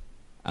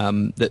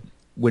 Mm-hmm. That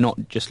we're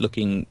not just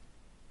looking.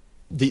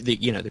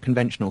 The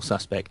conventional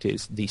suspect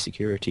is the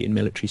security and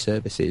military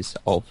services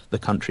of the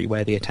country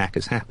where the attack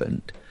has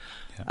happened.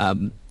 Yeah.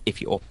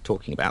 If you're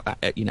talking about that,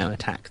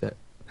 attack that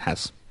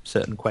has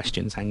certain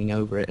questions hanging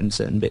over it and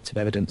certain bits of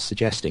evidence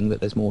suggesting that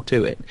there's more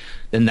to it,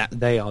 then that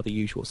they are the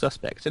usual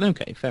suspects. And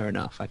okay, fair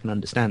enough, I can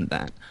understand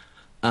that.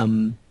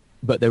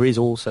 but there is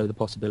also the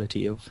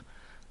possibility of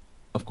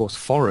course,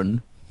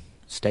 foreign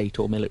state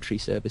or military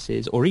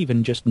services, or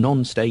even just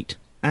non-state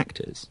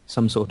actors,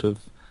 some sort of,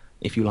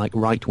 if you like,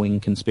 right-wing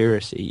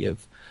conspiracy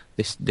of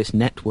this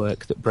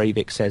network that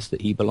Breivik says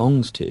that he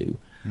belongs to,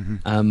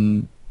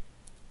 and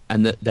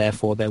that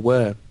therefore there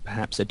were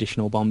perhaps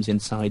additional bombs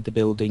inside the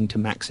building to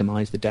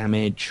maximize the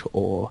damage,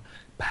 or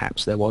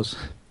perhaps there was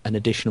an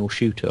additional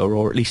shooter,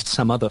 or at least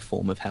some other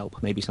form of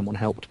help. Maybe someone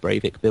helped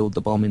Breivik build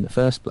the bomb in the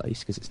first place,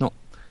 because it's not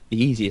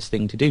the easiest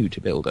thing to do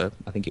to build I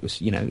think it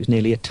was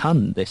nearly a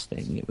ton, this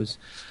thing. It was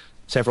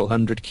several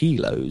hundred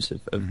kilos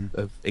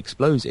of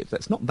explosive.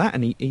 That's not that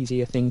any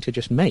easier thing to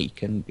just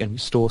make and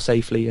store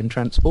safely and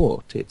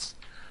transport. It's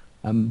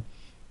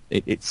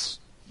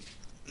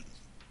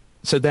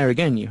so there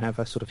again you have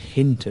a sort of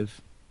hint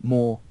of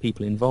more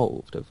people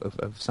involved,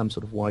 of some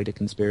sort of wider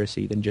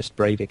conspiracy than just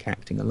Breivik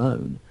acting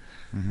alone.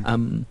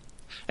 And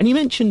you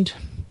mentioned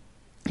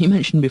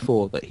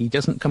before that he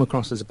doesn't come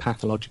across as a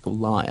pathological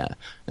liar,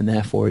 and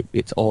therefore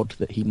it's odd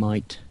that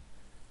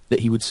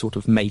he would sort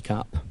of make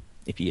up,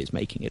 if he is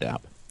making it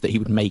up, that he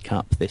would make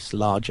up this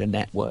larger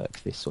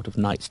network, this sort of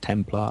Knights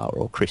Templar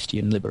or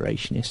Christian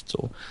liberationists,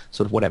 or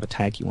sort of whatever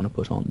tag you want to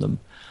put on them.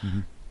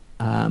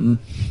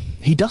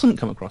 He doesn't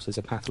come across as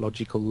a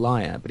pathological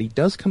liar, but he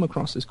does come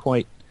across as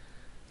quite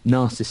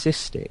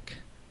narcissistic,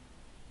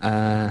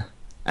 and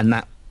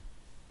that,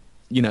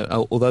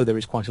 although there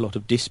is quite a lot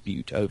of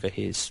dispute over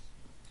his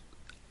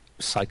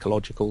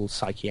psychological,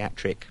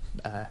 psychiatric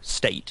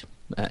state,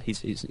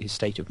 his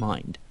state of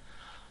mind,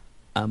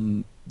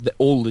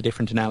 all the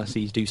different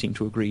analyses do seem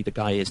to agree the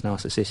guy is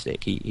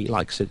narcissistic. He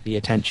likes the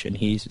attention.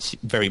 He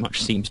very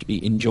much seems to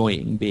be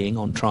enjoying being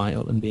on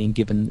trial and being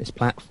given this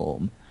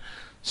platform.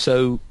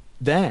 So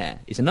there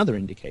is another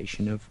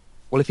indication of,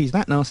 well, if he's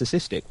that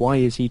narcissistic, why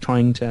is he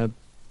trying to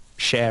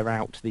share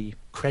out the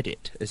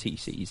credit, as he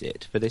sees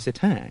it, for this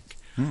attack?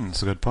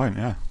 That's a good point,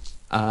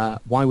 yeah.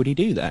 Why would he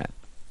do that?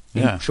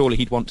 Yeah. Surely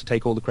he'd want to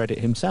take all the credit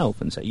himself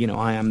and say,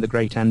 I am the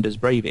great Anders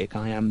Breivik,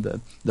 I am the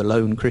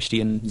lone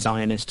Christian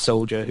Zionist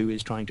soldier who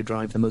is trying to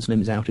drive the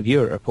Muslims out of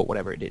Europe, or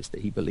whatever it is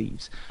that he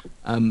believes.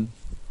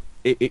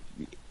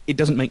 It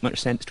doesn't make much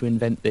sense to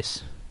invent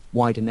this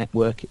wider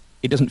network.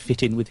 It doesn't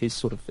fit in with his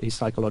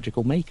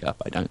psychological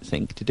makeup, I don't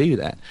think, to do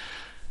that.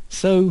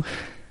 So,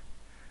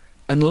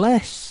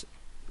 unless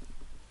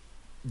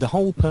the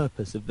whole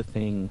purpose of the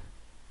thing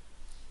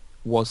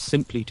was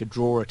simply to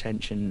draw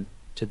attention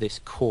to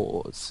this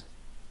cause,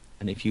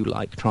 and if you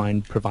like, try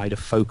and provide a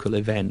focal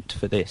event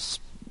for this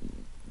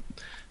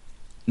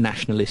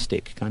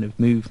nationalistic kind of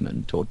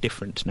movement, or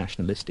different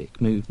nationalistic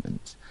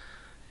movements,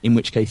 in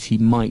which case he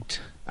might,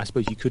 I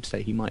suppose you could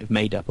say, he might have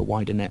made up a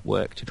wider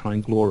network to try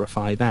and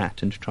glorify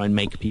that, and to try and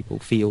make people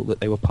feel that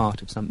they were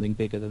part of something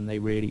bigger than they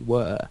really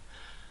were.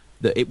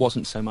 That it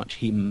wasn't so much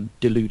him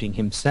deluding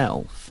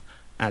himself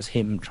as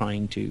him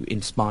trying to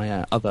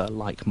inspire other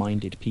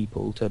like-minded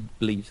people to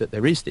believe that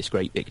there is this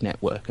great big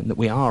network, and that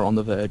we are on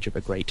the verge of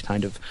a great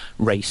kind of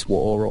race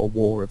war, or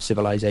war of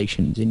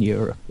civilizations in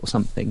Europe or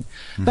something.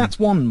 That's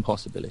one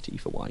possibility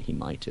for why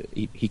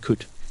he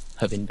could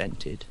have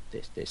invented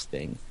this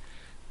thing.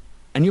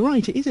 And you're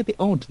right, it is a bit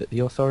odd that the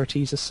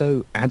authorities are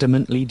so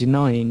adamantly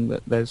denying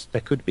that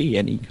there could be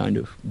any kind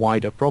of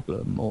wider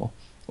problem or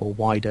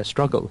wider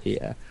struggle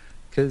here.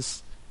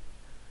 Because,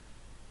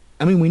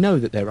 we know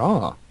that there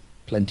are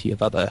plenty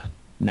of other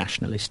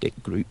nationalistic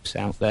groups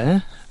out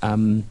there.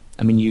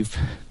 You've,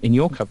 in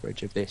your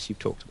coverage of this, you've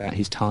talked about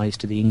his ties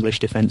to the English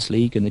Defence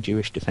League and the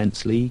Jewish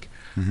Defence League,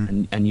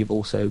 and you've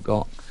also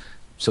got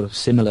sort of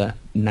similar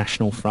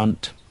National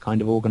Front kind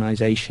of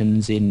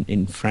organisations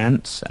in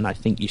France, and I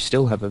think you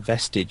still have a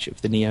vestige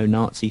of the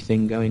neo-Nazi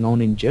thing going on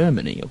in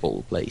Germany, of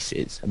all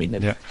places.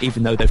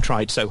 Even though they've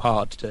tried so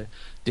hard to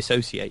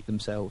dissociate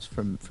themselves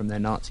from their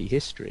Nazi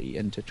history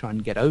and to try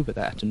and get over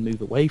that and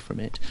move away from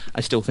it, I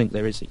still think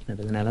there is there's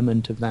an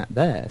element of that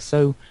there.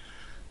 So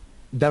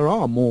there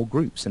are more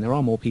groups, and there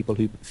are more people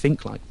who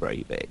think like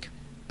Breivik,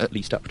 at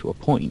least up to a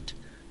point,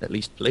 at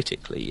least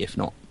politically, if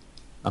not,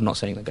 I'm not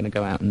saying they're going to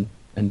go out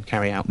and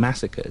carry out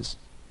massacres.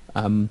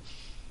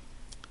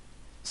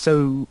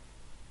 So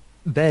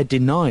their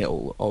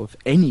denial of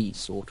any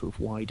sort of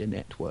wider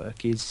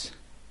network is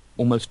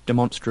almost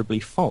demonstrably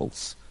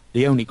false.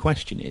 The only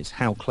question is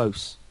how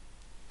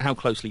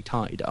closely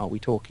tied are we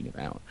talking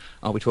about?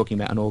 Are we talking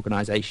about an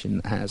organisation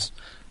that has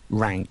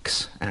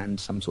ranks and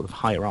some sort of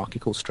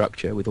hierarchical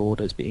structure with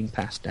orders being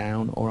passed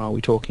down, or are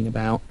we talking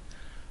about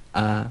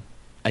a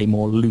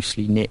more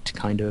loosely knit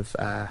kind of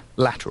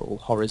lateral,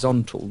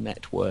 horizontal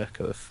network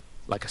of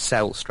like a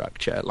cell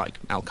structure, like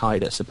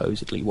Al-Qaeda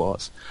supposedly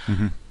was?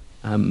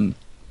 Not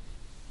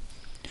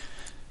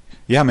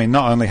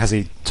only has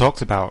he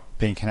talked about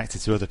being connected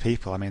to other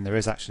people, there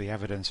is actually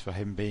evidence for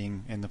him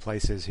being in the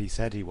places he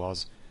said he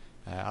was,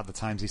 at the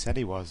times he said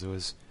he was. There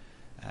was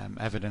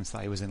evidence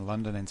that he was in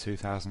London in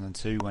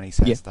 2002 when he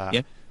says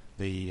the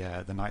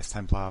Knights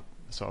Templar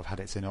sort of had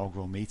its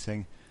inaugural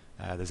meeting.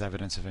 There's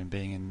evidence of him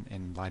being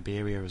in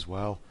Liberia as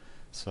well.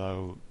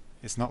 So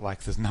it's not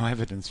like there's no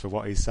evidence for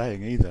what he's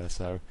saying either.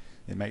 So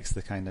it makes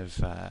the kind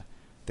of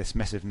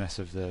dismissiveness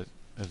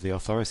of the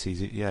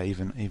authorities, yeah,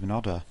 even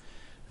odder.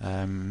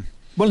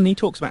 Well, and he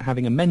talks about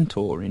having a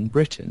mentor in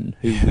Britain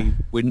who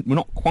we're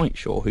not quite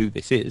sure who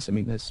this is. I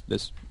mean,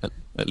 there's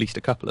at least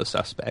a couple of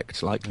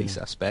suspects, likely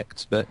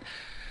suspects, but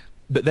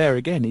there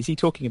again, is he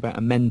talking about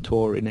a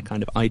mentor in a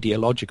kind of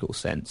ideological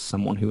sense,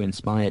 someone who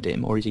inspired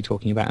him, or is he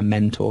talking about a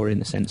mentor in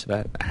the sense of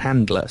a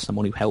handler,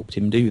 someone who helped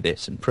him do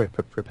this and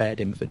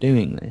prepared him for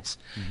doing this?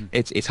 Mm-hmm.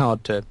 It's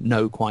hard to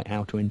know quite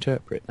how to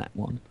interpret that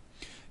one.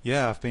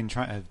 Yeah, I've been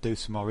trying to do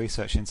some more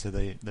research into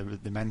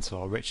the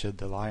mentor, Richard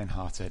the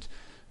Lionhearted,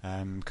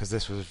 because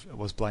this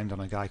was blamed on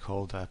a guy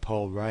called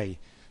Paul Ray,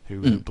 who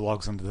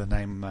blogs under the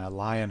name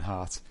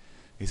Lionheart.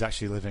 He's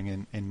actually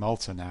living in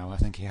Malta now. I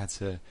think he had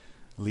to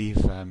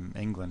leave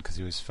England because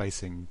he was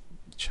facing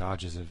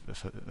charges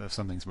of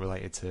something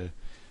related to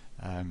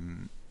I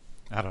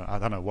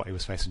don't know what he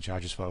was facing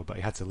charges for, but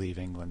he had to leave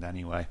England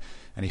anyway,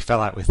 and he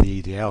fell out with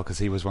the EDL because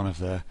he was one of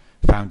the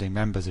founding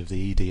members of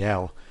the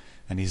EDL,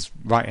 and he's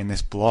writing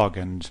this blog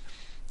and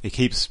he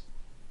keeps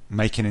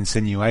making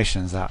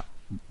insinuations that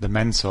the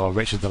mentor,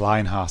 Richard the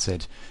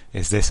Lionhearted,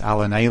 is this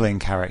Alan Ayling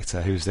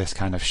character who's this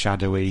kind of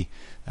shadowy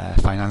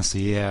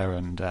financier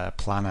and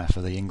planner for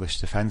the English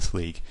Defence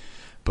League.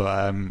 But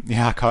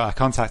I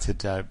contacted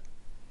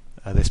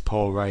this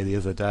Paul Ray the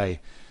other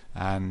day,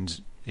 and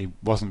he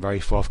wasn't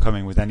very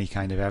forthcoming with any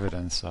kind of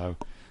evidence. So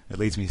it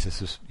leads me to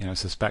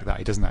suspect that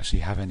he doesn't actually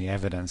have any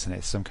evidence, and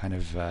it's some kind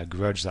of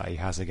grudge that he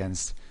has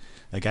against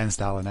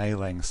Alan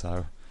Ayling.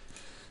 So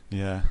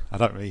yeah, I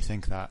don't really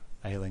think that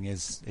Ayling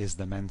is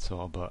the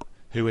mentor. But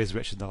who is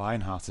Richard the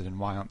Lionhearted, and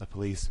why aren't the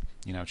police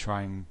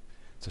trying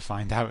to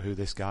find out who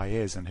this guy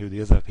is and who the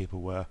other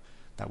people were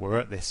that were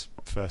at this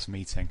first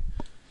meeting?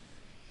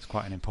 It's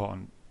quite an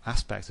important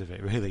aspect of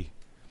it, really.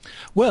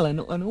 Well, and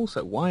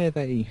also, why are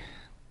they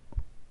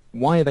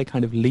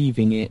kind of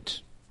leaving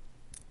it,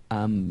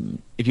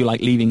 if you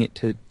like, leaving it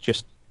to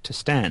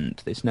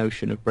stand? This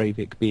notion of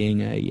Breivik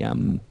being a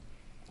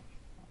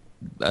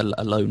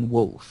lone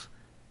wolf,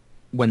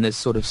 when there's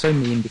sort of so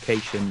many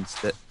indications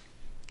that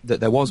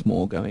there was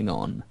more going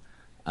on.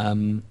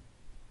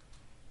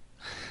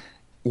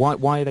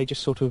 Why are they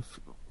just sort of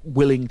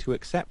willing to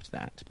accept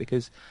that?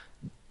 Because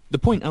the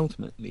point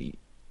ultimately,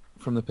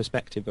 from the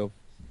perspective of,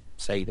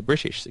 say, the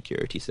British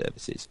security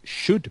services,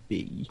 should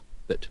be,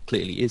 but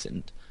clearly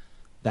isn't,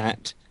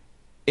 that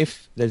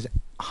if there's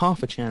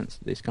half a chance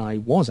that this guy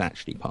was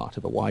actually part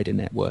of a wider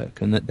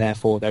network, and that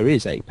therefore there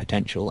is a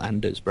potential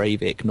Anders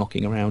Breivik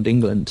knocking around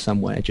England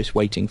somewhere just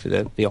waiting for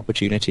the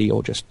opportunity,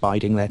 or just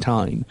biding their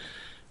time,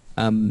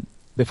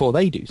 before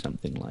they do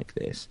something like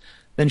this,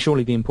 then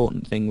surely the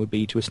important thing would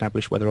be to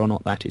establish whether or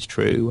not that is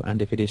true,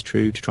 and if it is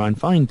true, to try and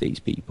find these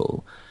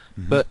people.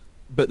 Mm-hmm.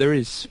 But there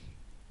is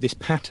this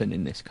pattern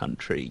in this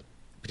country,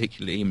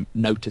 particularly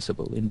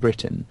noticeable in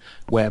Britain,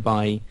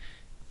 whereby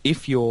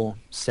if you're,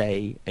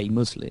 say, a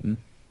Muslim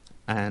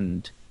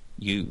and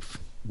you've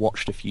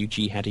watched a few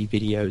jihadi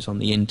videos on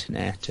the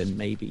internet, and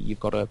maybe you've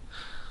got a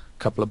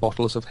couple of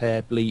bottles of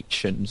hair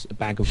bleach and a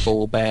bag of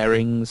ball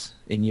bearings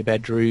in your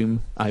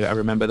bedroom. I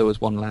remember there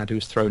was one lad who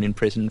was thrown in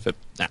prison for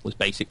that. Was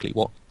basically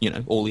what,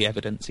 all the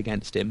evidence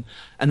against him,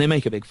 and they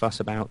make a big fuss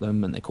about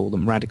them, and they call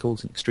them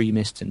radicals and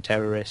extremists and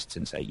terrorists,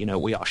 and say,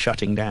 we are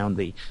shutting down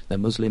the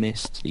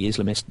Muslimists, the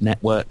Islamist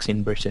networks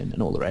in Britain,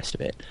 and all the rest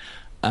of it.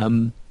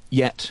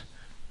 Yet,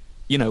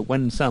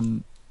 when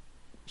some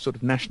sort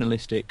of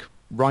nationalistic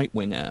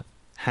right-winger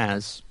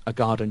has a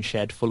garden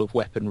shed full of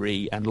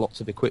weaponry and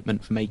lots of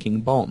equipment for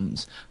making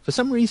bombs, for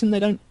some reason they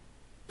don't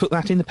put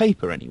that in the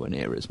paper anywhere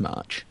near as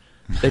much.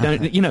 They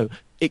don't,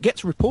 it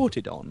gets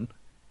reported on,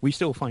 we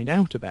still find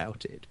out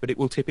about it, but it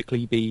will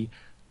typically be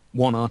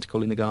one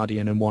article in The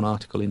Guardian and one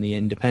article in The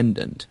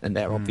Independent, and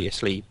they're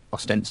obviously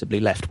ostensibly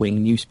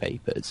left-wing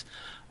newspapers.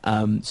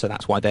 So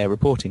that's why they're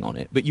reporting on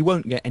it. But you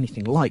won't get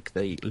anything like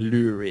the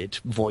lurid,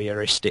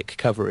 voyeuristic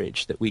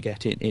coverage that we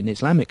get in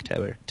Islamic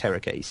terror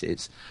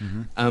cases.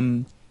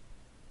 Mm-hmm.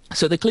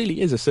 So there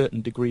clearly is a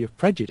certain degree of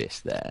prejudice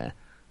there.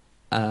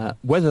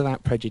 Whether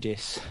that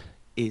prejudice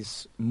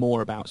is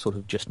more about sort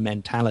of just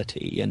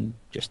mentality and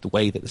just the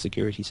way that the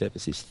security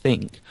services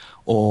think,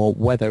 or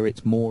whether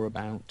it's more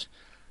about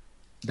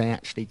they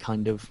actually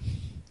kind of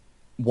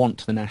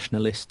want the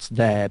nationalists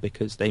there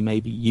because they may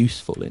be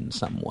useful in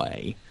some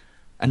way.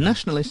 And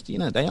nationalists,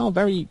 they are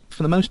very,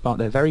 for the most part,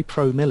 they're very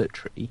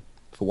pro-military,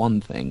 for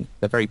one thing.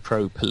 They're very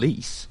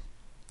pro-police,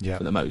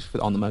 on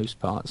the most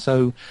part.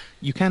 So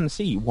you can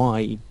see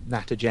why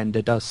that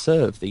agenda does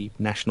serve the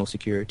national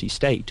security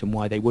state, and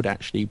why they would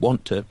actually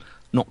want to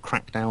not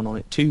crack down on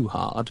it too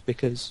hard,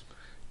 because,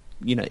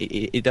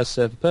 it does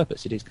serve a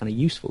purpose. It is kind of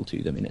useful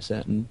to them in a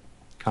certain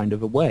kind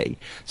of a way.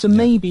 So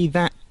maybe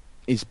that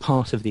is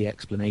part of the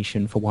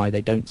explanation for why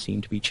they don't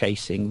seem to be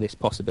chasing this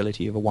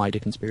possibility of a wider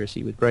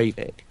conspiracy with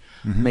Breivik.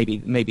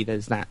 Mm-hmm. Maybe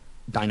there's that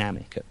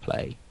dynamic at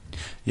play.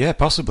 Yeah,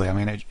 possibly. I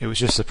mean, it was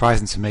just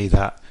surprising to me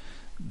that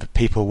the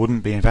people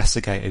wouldn't be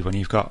investigated when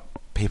you've got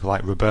people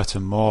like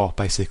Roberta Moore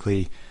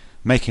basically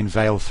making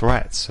veiled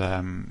threats.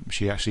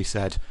 She actually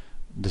said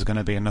there's going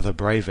to be another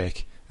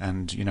Breivik,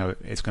 and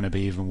it's going to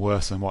be even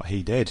worse than what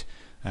he did.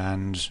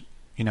 And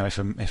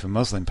if a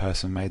Muslim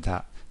person made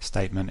that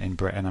statement in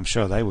Britain, I'm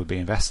sure they would be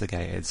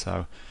investigated.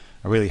 So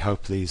I really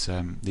hope these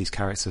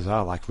characters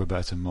are like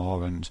Roberta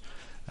Moore and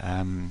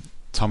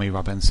Tommy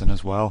Robinson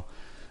as well.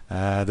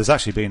 There's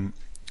actually been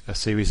a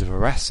series of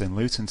arrests in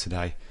Luton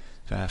today.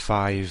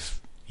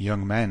 5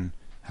 young men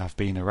have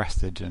been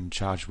arrested and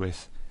charged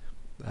with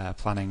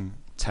planning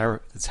a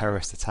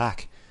terrorist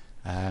attack,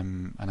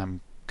 and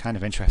I'm kind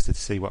of interested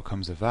to see what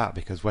comes of that,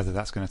 because whether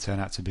that's going to turn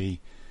out to be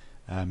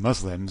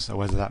Muslims, or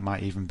whether that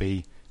might even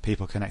be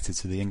people connected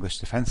to the English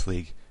Defence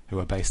League who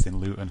are based in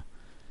Luton.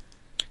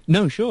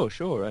 No, sure.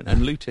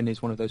 And Luton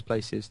is one of those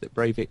places that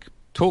Breivik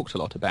talked a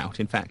lot about.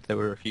 In fact, there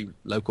were a few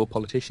local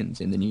politicians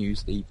in the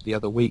news the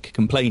other week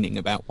complaining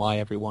about why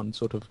everyone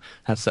sort of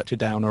has such a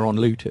downer on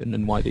Luton,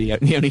 and why the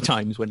only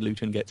times when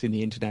Luton gets in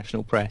the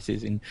international press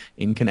is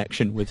in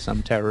connection with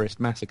some terrorist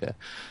massacre.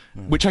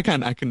 Which I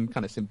can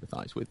kind of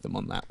sympathise with them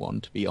on that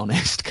one, to be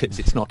honest, because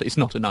it's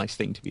not a nice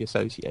thing to be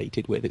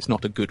associated with. It's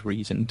not a good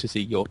reason to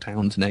see your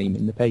town's name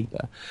in the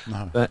paper.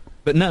 No.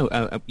 But no,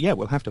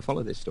 we'll have to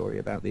follow this story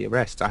about the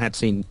arrests. I'd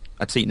seen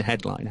the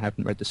headline, I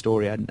haven't read the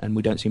story, and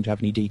we don't seem to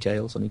have any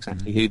details on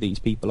exactly who these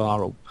people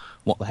are or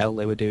what the hell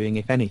they were doing,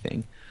 if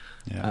anything.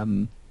 Yeah.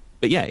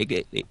 But yeah,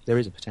 there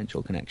is a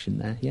potential connection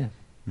there. Yeah.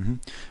 Mm-hmm.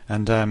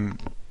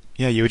 And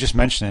you were just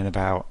mentioning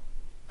about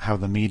how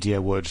the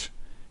media would,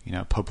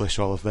 publish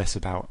all of this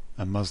about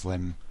a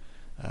Muslim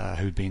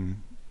who'd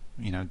been,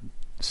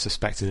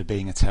 suspected of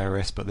being a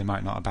terrorist, but they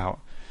might not about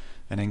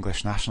an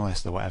English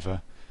nationalist or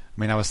whatever.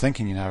 I mean, I was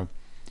thinking,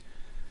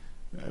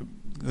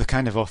 the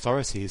kind of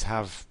authorities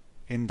have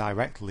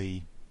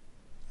indirectly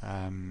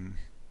kind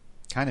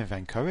of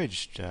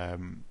encouraged, I'll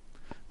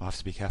have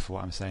to be careful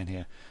what I'm saying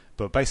here,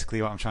 but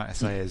basically what I'm trying to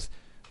say is,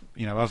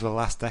 over the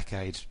last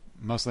decade,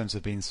 Muslims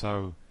have been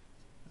so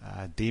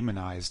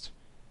demonized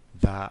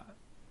that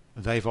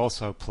they've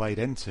also played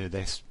into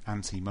this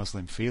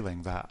anti-Muslim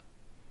feeling that,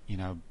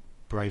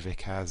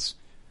 Breivik has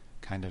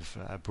kind of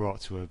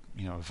brought to a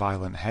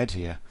violent head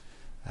here.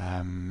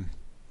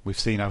 We've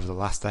seen over the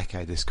last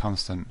decade this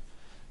constant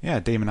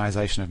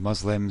demonization of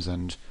Muslims,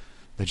 and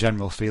the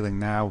general feeling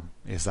now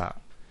is that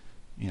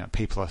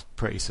people are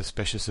pretty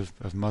suspicious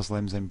of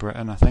Muslims in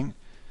Britain, I think,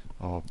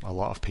 or a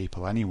lot of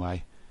people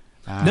anyway.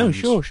 And no,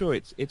 sure.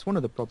 It's one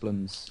of the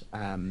problems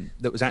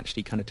that was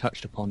actually kind of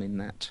touched upon in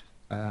that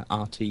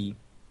RT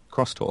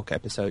Crosstalk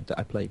episode that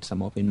I played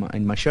some of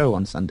in my show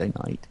on Sunday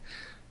night.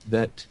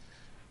 That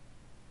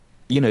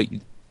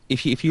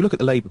if you look at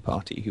the Labour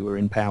Party, who were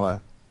in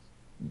power,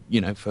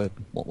 for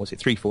what was it,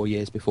 3-4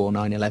 years before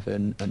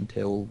 9/11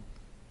 until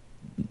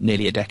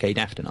nearly a decade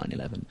after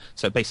 9/11.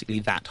 So basically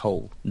that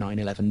whole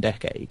 9/11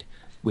 decade,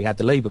 we had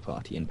the Labour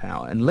Party in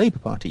power. And Labour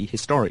Party,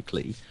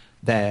 historically,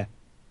 their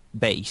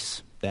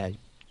base, their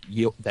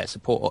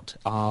support,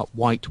 are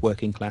white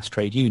working class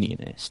trade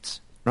unionists,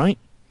 right?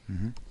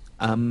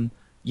 Mm-hmm.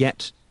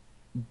 Yet,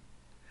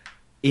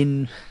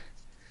 in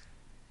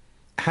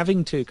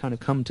having to kind of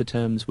come to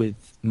terms with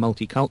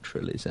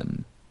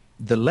multiculturalism,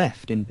 the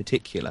left in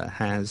particular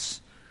has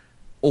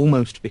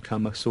almost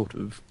become a sort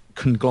of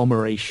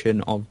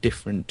conglomeration of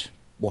different,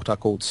 what are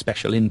called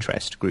special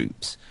interest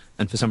groups,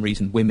 and for some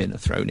reason women are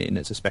thrown in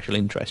as a special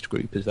interest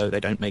group, as though they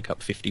don't make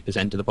up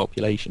 50% of the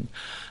population.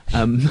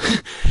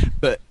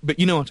 But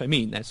you know what I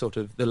mean. They're sort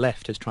of, the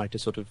left has tried to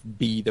sort of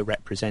be the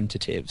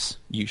representatives,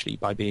 usually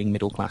by being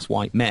middle class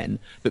white men,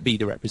 but be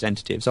the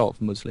representatives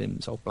of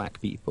Muslims, of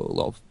black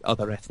people, of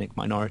other ethnic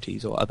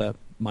minorities, or other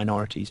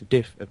minorities of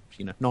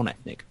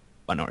non-ethnic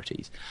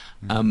minorities.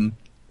 And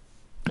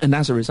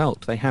as a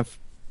result, they have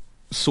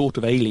sort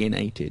of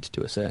alienated,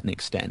 to a certain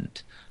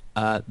extent,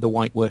 the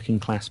white working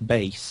class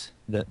base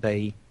that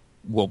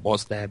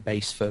was their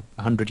base for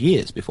 100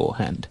 years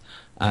beforehand,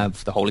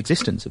 for the whole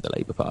existence of the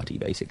Labour Party,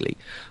 basically.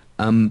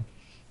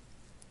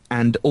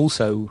 And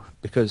also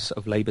because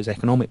of Labour's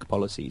economic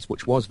policies,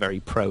 which was very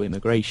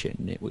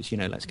pro-immigration. It was,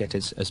 let's get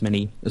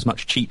as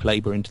much cheap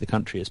labour into the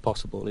country as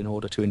possible in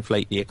order to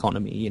inflate the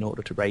economy, in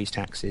order to raise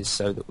taxes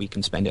so that we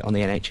can spend it on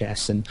the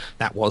NHS, and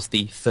that was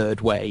the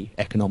third way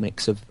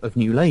economics of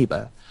New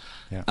Labour.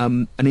 Yeah.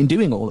 And in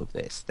doing all of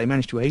this, they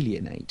managed to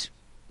alienate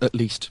at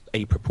least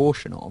a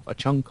proportion of, a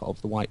chunk of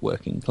the white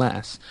working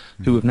class,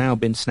 who have now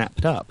been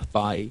snapped up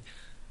by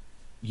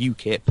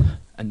UKIP,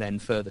 and then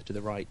further to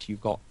the right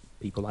you've got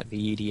people like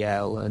the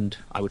EDL, and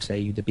I would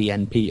say the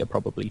BNP are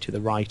probably to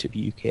the right of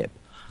UKIP.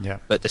 Yeah.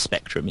 But the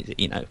spectrum is,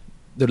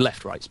 the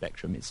left-right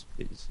spectrum is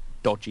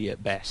dodgy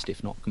at best,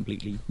 if not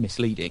completely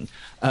misleading.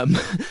 So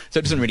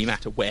it doesn't really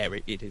matter where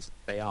it is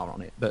they are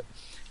on it. But,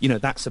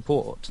 that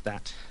support,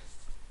 that...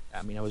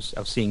 I mean, I was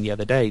seeing the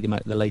other day,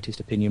 the latest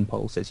opinion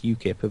poll says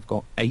UKIP have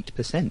got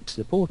 8%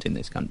 support in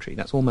this country.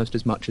 That's almost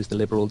as much as the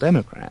Liberal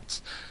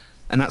Democrats.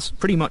 And that's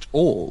pretty much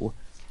all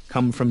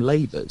come from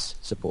Labour's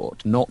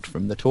support, not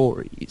from the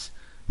Tories.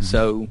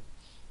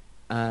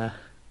 Mm-hmm.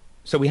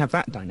 So we have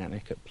that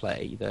dynamic at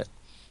play, that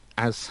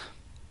as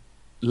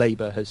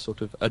Labour has sort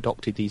of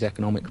adopted these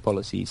economic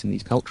policies and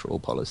these cultural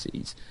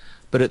policies,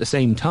 But at the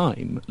same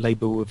time,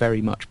 Labour were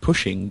very much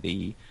pushing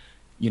the,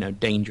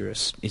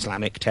 dangerous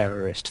Islamic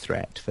terrorist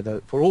threat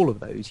for all of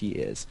those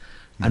years.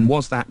 And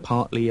was that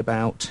partly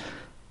about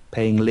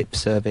paying lip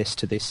service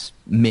to this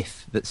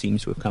myth that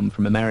seems to have come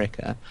from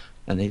America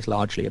and is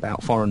largely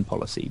about foreign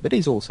policy, but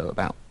is also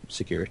about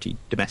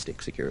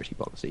domestic security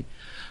policy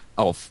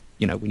of,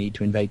 we need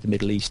to invade the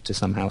Middle East to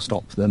somehow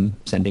stop them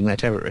sending their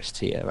terrorists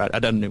here. I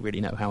don't really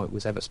know how it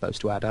was ever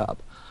supposed to add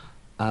up.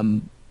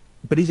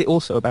 But is it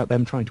also about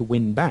them trying to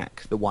win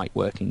back the white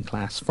working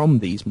class from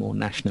these more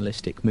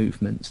nationalistic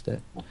movements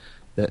that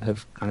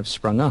have kind of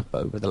sprung up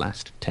over the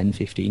last 10,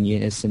 15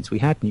 years since we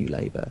had New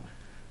Labour?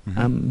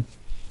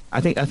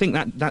 I think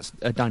that's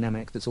a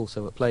dynamic that's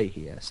also at play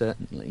here,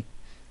 certainly.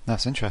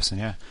 That's interesting,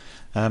 yeah.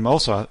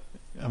 Also,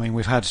 I mean,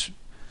 we've had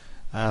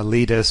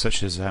leaders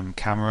such as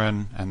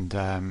Cameron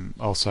and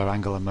also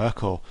Angela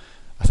Merkel.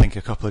 I think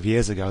a couple of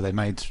years ago they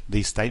made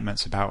these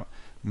statements about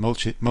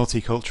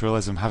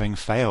multiculturalism having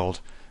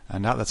failed.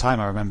 And at the time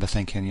I remember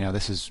thinking,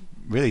 this is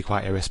really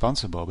quite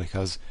irresponsible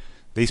because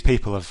these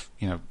people have,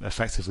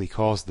 effectively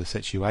caused the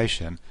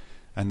situation,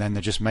 and then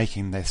they're just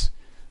making this,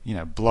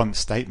 blunt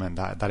statement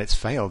that it's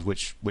failed,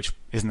 which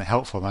isn't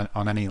helpful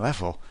on any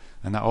level.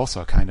 And that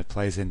also kind of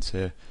plays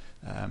into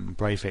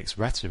Breivik's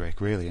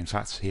rhetoric, really. In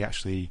fact, he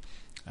actually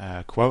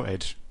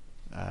quoted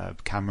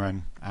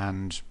Cameron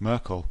and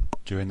Merkel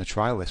during the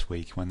trial this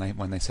week when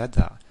they said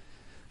that.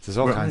 So there's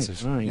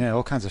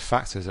all kinds of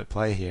factors at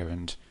play here,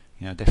 and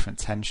different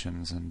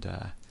tensions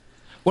and.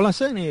 Well, I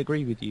certainly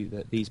agree with you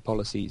that these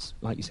policies,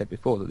 like you said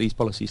before, that these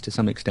policies to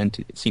some extent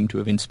seem to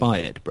have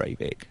inspired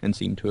Breivik and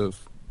seem to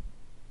have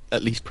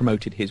at least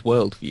promoted his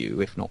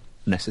worldview, if not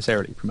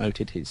necessarily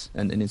promoted his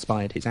and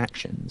inspired his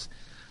actions.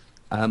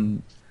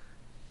 And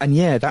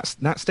yeah,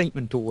 that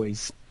statement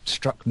always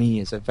struck me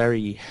as a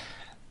very,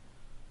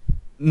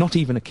 not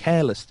even a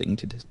careless thing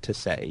to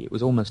say. It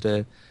was almost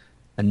a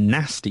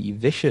nasty,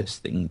 vicious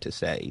thing to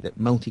say, that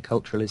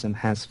multiculturalism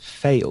has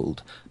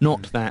failed.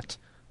 Not that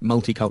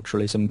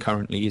multiculturalism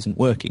currently isn't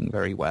working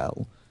very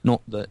well.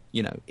 Not that,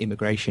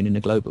 immigration in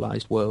a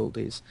globalized world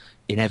is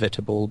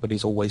inevitable but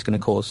is always going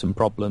to cause some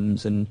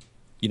problems and,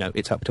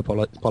 it's up to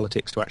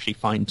politics to actually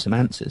find some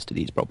answers to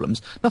these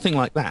problems. Nothing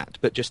like that,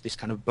 but just this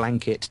kind of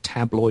blanket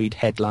tabloid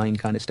headline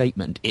kind of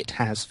statement. It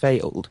has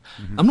failed.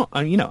 I'm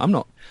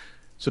not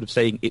sort of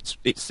saying it's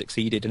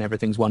succeeded and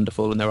everything's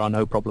wonderful and there are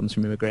no problems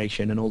from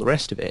immigration and all the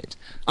rest of it.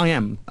 I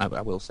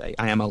will say,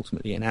 I am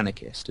ultimately an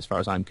anarchist as far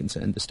as I'm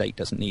concerned. The state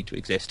doesn't need to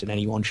exist and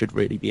anyone should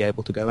really be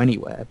able to go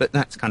anywhere. But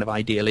that's kind of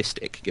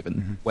idealistic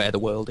given where the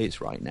world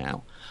is right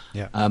now.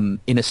 Yeah.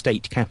 In a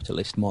state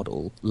capitalist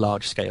model,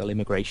 large-scale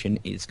immigration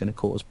is going to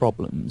cause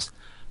problems.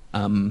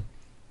 And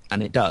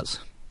it does.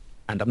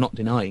 And I'm not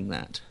denying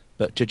that.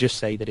 But to just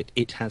say that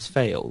it has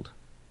failed,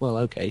 well,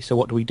 okay, so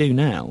what do we do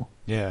now?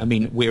 Yeah. I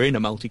mean, we're in a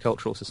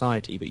multicultural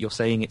society, but you're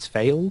saying it's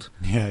failed?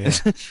 Yeah.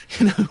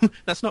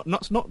 That's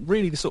not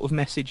really the sort of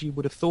message you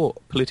would have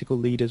thought political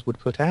leaders would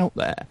put out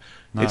there.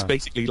 No. It's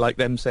basically like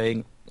them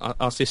saying,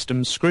 our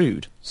system's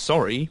screwed.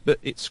 Sorry, but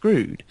it's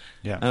screwed.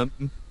 Yeah.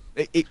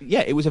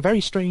 It was a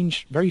very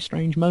strange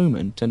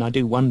moment, and I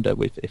do wonder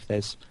if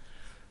there's...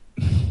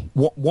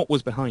 What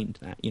was behind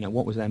that?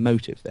 What was their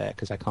motive there?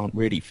 Because I can't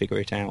really figure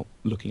it out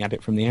looking at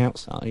it from the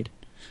outside.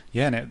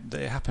 Yeah, and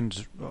it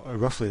happened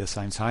roughly the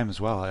same time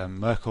as well.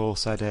 Merkel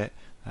said it,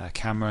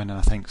 Cameron, and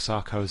I think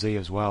Sarkozy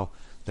as well.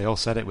 They all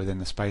said it within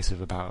the space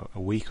of about a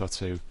week or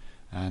two.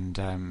 And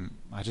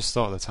I just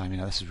thought at the time,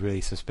 this is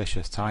really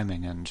suspicious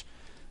timing. And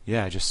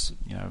yeah, just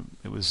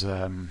it was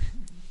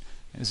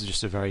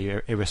just a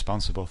very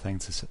irresponsible thing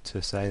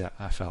to say, that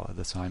I felt at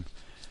the time.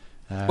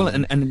 Well,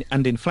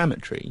 and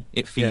inflammatory.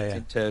 It feeds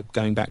into,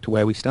 going back to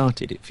where we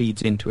started, it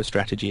feeds into a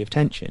strategy of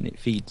tension. It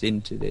feeds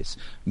into this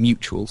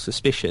mutual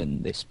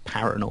suspicion, this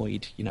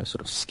paranoid,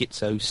 sort of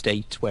schizo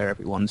state where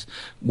everyone's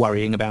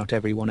worrying about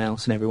everyone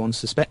else and everyone's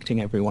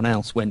suspecting everyone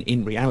else, when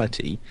in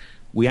reality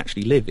we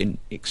actually live in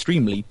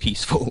extremely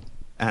peaceful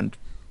and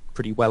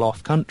pretty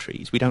well-off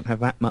countries. We don't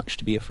have that much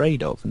to be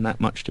afraid of and that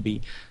much to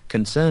be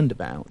concerned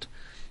about.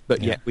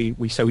 But yet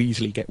we so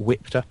easily get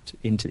whipped up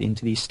into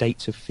these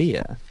states of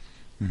fear.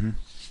 Mm-hmm.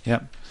 Yeah.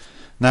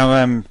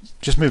 Now,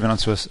 just moving on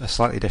to a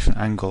slightly different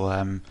angle,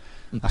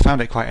 I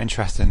found it quite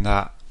interesting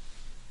that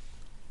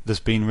there's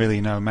been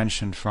really no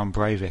mention from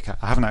Breivik.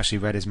 I haven't actually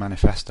read his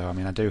manifesto. I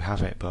mean, I do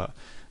have it, but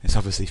it's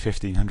obviously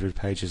 1,500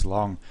 pages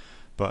long.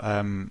 But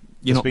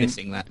you're not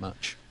missing that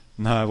much.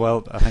 No,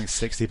 well, I think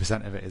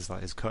 60% of it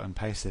is cut and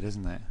pasted,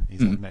 isn't it?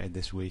 He's admitted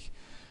this week.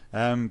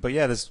 But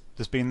yeah, there's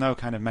been no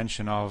kind of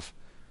mention of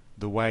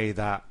the way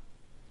that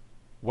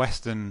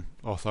Western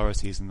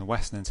authorities and the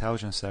Western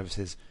intelligence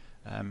services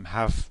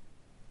have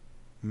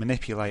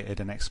manipulated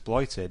and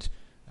exploited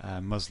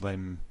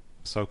Muslim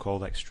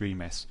so-called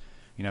extremists.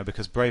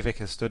 Because Breivik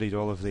has studied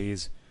all of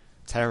these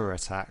terror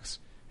attacks.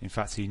 In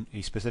fact,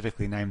 he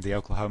specifically named the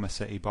Oklahoma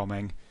City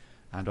bombing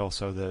and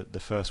also the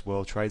first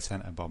World Trade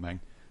Center bombing.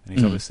 And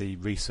he's obviously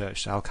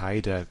researched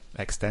Al-Qaeda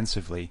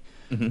extensively.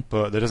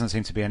 But there doesn't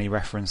seem to be any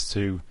reference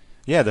to,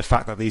 the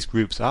fact that these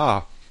groups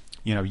are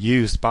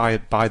used by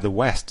the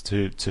West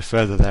to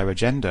further their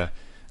agenda.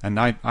 And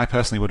I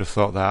personally would have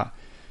thought that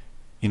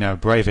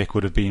Breivik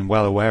would have been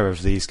well aware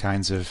of these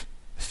kinds of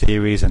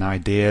theories and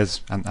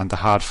ideas and the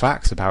hard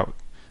facts about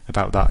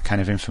that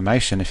kind of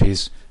information if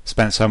he's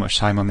spent so much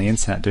time on the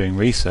internet doing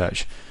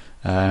research.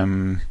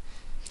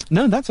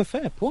 No, that's a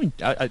fair point.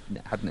 It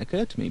hadn't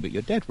occurred to me, but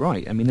you're dead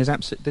right. I mean,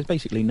 there's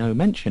basically no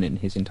mention in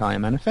his entire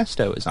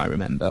manifesto, as I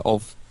remember,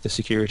 of the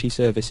security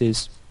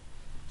services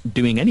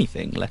doing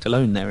anything, let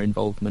alone their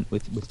involvement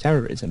with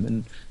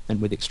terrorism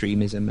and with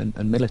extremism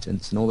and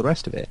militants and all the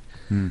rest of it.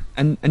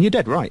 And you're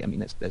dead right. I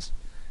mean, there's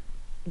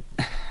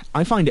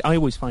I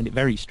always find it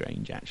very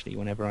strange, actually,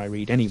 whenever I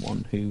read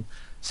anyone who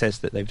says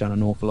that they've done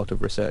an awful lot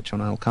of research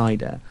on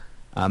Al-Qaeda,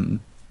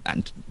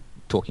 and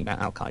talking about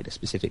Al-Qaeda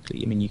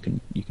specifically. I mean, you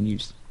can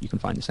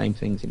find the same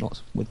things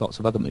with lots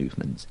of other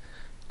movements.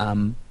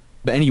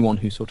 But anyone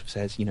who sort of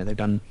says, they've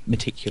done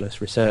meticulous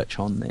research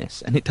on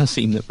this, and it does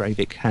seem that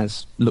Breivik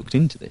has looked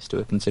into this to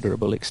a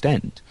considerable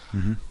extent,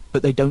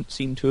 but they don't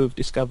seem to have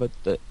discovered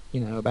that,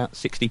 about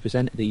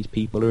 60% of these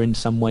people are in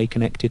some way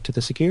connected to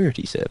the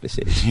security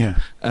services. Yeah.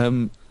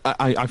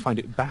 I find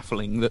it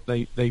baffling that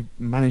they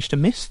managed to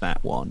miss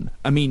that one.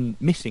 I mean,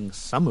 missing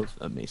some of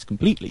them is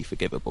completely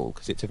forgivable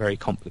because it's a very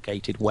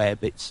complicated web.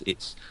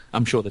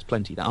 I'm sure there's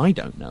plenty that I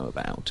don't know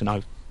about,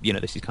 and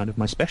this is kind of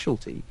my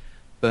specialty.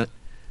 But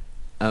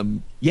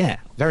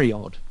very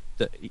odd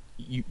that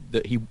he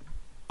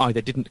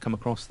either didn't come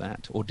across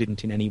that or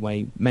didn't in any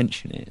way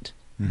mention it.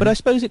 But I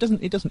suppose it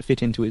doesn't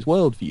fit into his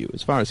worldview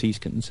as far as he's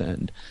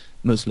concerned.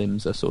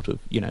 Muslims are sort of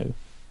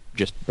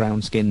just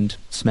brown-skinned,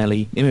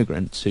 smelly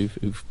immigrants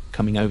who've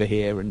coming over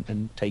here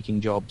and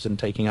taking jobs and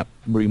taking up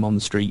room on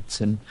the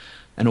streets and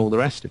all the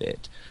rest of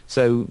it.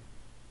 So,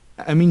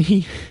 I mean,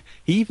 he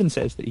even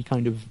says that he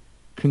kind of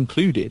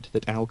concluded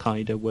that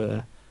Al-Qaeda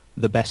were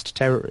the best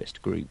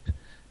terrorist group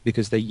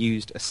because they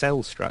used a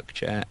cell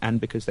structure and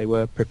because they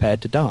were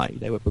prepared to die.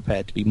 They were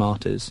prepared to be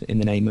martyrs in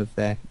the name of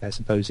their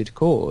supposed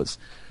cause.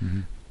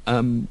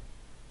 And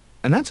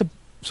that's a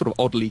sort of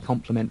oddly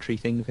complimentary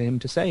thing for him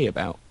to say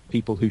about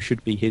people who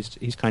should be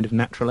his kind of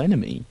natural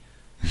enemy.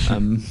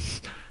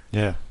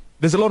 Yeah.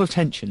 There's a lot of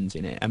tensions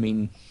in it. I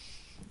mean,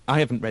 I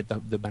haven't read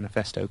the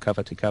manifesto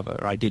cover to cover.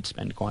 I did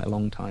spend quite a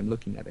long time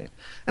looking at it.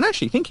 And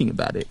actually thinking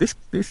about it, this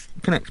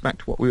connects back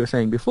to what we were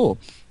saying before.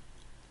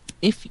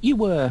 If you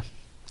were...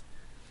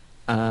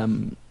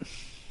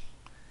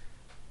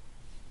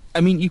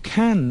 you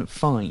can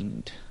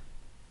find...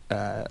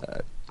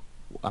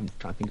 I'm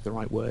trying to think of the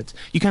right words.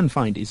 You can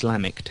find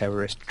Islamic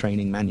terrorist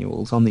training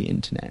manuals on the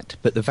internet,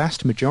 but the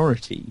vast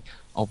majority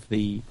of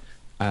the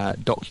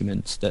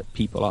documents that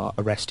people are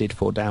arrested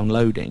for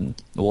downloading,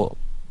 or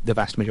the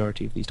vast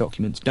majority of these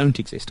documents don't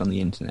exist on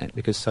the internet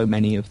because so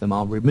many of them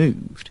are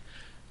removed.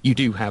 You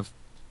do have,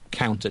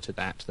 counter to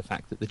that, the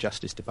fact that the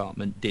Justice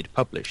Department did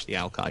publish the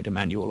Al-Qaeda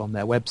manual on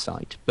their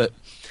website, but,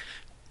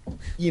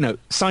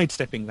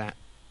 sidestepping that,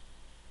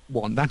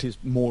 one, that is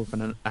more of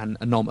an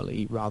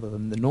anomaly rather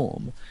than the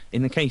norm.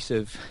 In the case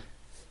of,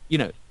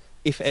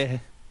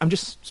 I'm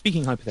just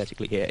speaking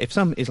hypothetically here, if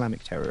some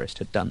Islamic terrorist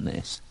had done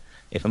this,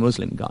 if a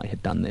Muslim guy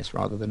had done this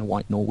rather than a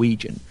white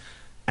Norwegian,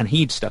 and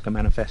he'd stuck a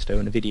manifesto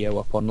and a video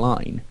up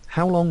online,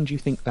 how long do you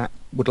think that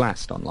would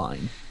last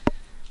online?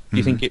 Do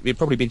you think it'd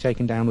probably be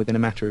taken down within a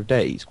matter of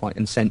days,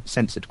 and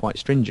censored quite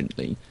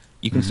stringently?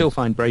 You can still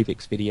find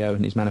Breivik's video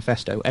and his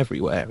manifesto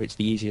everywhere. It's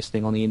the easiest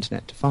thing on the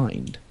internet to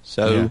find.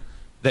 So... Yeah.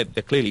 They're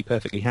clearly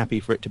perfectly happy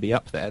for it to be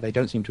up there. They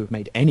don't seem to have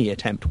made any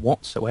attempt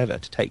whatsoever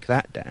to take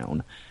that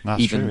down.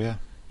 That's true, yeah.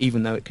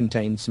 Even though it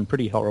contains some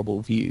pretty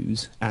horrible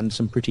views and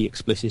some pretty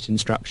explicit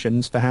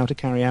instructions for how to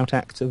carry out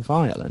acts of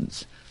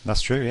violence.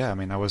 That's true, yeah. I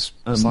mean, I was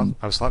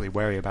slightly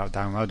wary about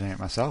downloading it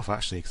myself,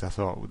 actually, because I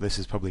thought this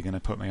is probably going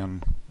to put me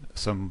on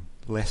some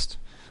list.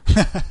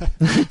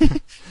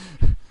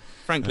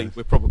 Frankly,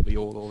 we're probably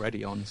all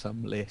already on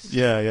some list.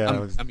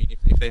 Yeah. I mean,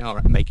 if they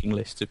are making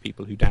lists of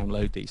people who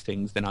download these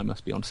things, then I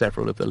must be on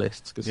several of the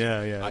lists, because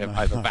I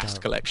have a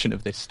vast collection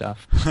of this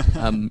stuff.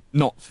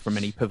 Not from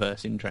any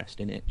perverse interest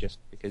in it, just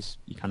because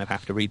you kind of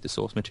have to read the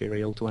source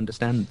material to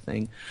understand the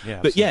thing. Yeah,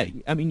 but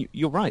absolutely. I mean,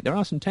 you're right. There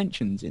are some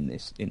tensions in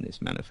this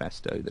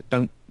manifesto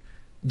that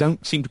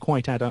don't seem to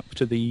quite add up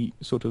to the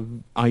sort of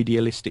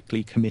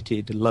idealistically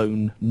committed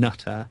lone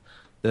nutter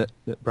that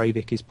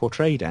Breivik is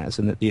portrayed as,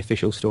 and that the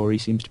official story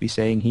seems to be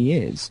saying he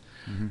is.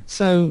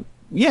 So,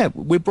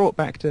 we're brought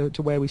back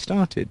to where we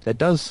started.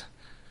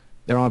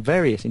 There are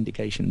various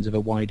indications of a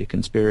wider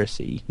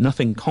conspiracy.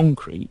 Nothing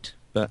concrete,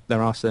 but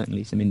there are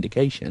certainly some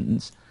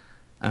indications.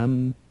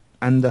 And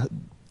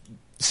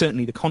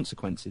certainly the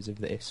consequences of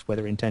this,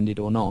 whether intended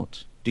or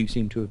not, do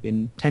seem to have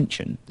been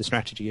tension, the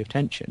strategy of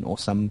tension, or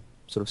some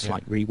sort of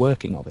slight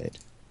reworking of it.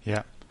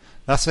 Yeah,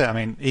 that's it. I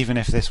mean, even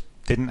if this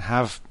didn't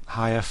have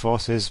higher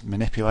forces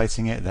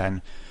manipulating it,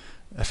 then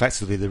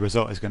effectively the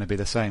result is going to be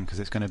the same, because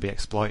it's going to be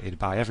exploited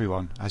by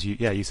everyone, as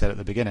you said at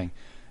the beginning.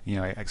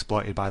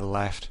 Exploited by the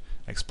left,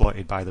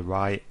 exploited by the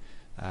right,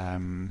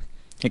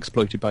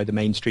 exploited by the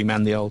mainstream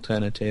and the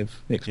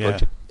alternative,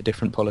 exploited by the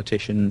different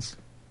politicians.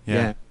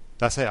 Yeah.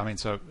 That's it. I mean,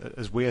 so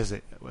as weird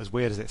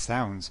as it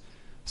sounds,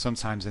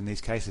 sometimes in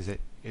these cases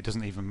it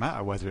doesn't even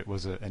matter whether it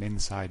was an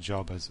inside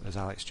job, as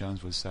Alex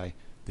Jones would say.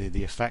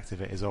 The effect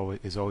of it is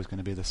always going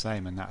to be the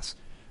same, and that's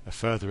a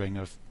furthering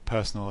of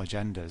personal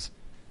agendas,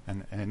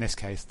 and in this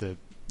case the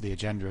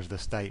agenda of the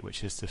state,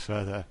 which is to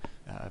further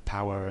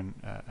power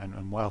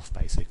and wealth,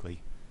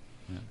 basically.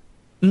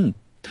 Yeah. Mm.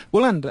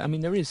 Well, and I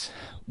mean, there is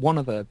one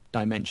other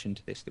dimension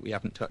to this that we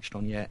haven't touched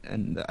on yet,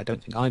 and that I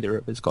don't think either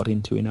of us got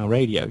into in our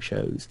radio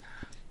shows,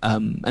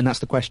 and that's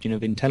the question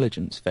of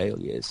intelligence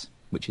failures,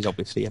 which is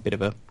obviously a bit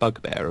of a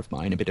bugbear of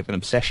mine, a bit of an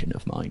obsession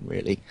of mine,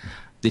 really.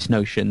 This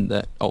notion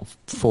that of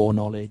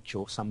foreknowledge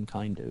or some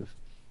kind of,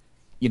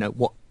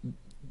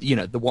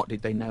 the what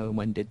did they know and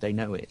when did they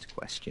know it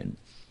question.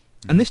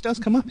 And this does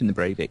come up in the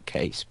Breivik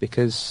case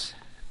because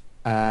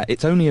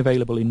it's only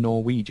available in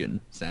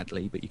Norwegian,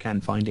 sadly, but you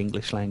can find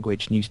English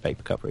language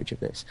newspaper coverage of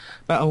this.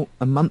 About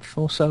a month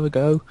or so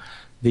ago,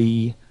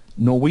 the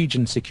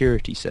Norwegian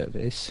Security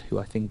Service, who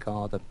I think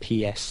are the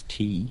PST,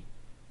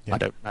 I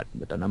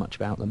don't know much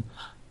about them,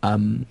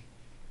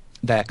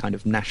 they're kind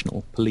of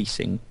national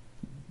policing,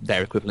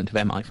 their equivalent of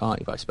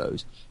MI5, I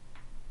suppose.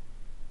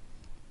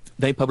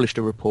 They published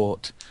a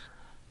report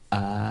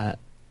on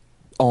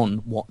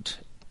what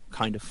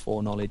kind of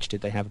foreknowledge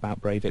did they have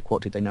about Breivik,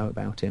 what did they know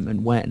about him,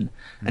 and when.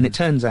 Mm-hmm. And it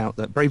turns out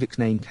that Breivik's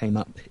name came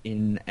up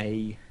in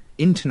a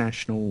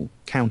international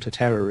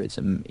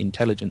counter-terrorism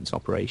intelligence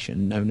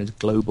operation known as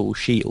Global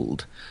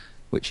Shield,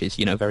 which is,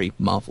 very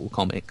Marvel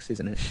Comics,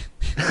 isn't it?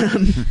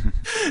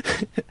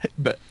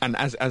 And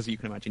as you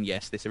can imagine,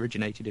 yes, this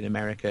originated in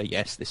America.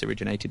 Yes, this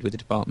originated with the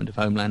Department of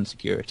Homeland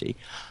Security.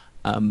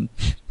 And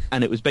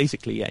it was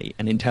basically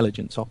an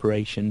intelligence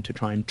operation to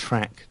try and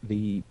track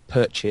the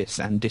purchase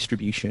and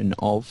distribution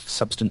of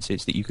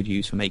substances that you could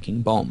use for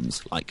making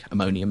bombs, like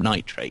ammonium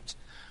nitrate.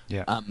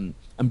 Yeah. And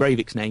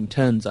Breivik's name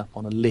turns up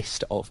on a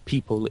list of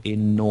people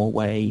in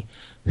Norway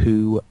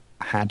who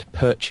had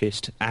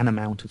purchased an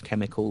amount of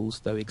chemicals,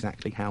 though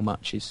exactly how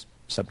much is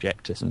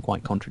subject to some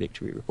quite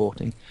contradictory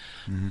reporting,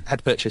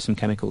 had purchased some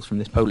chemicals from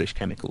this Polish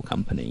chemical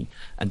company,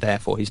 and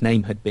therefore his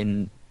name had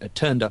been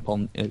turned up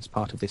on as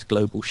part of this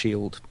Global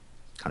Shield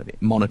kind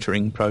of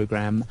monitoring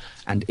program,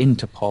 and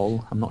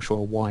Interpol, I'm not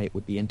sure why it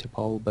would be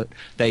Interpol, but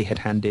they had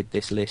handed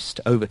this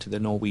list over to the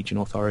Norwegian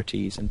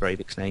authorities, and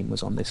Breivik's name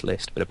was on this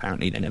list, but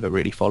apparently they never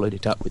really followed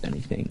it up with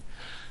anything.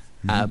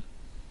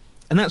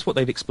 And that's what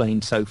they've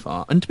explained so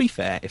far. And to be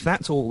fair, if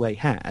that's all they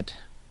had,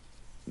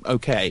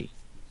 okay.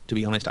 To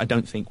be honest, I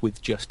don't think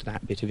with just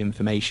that bit of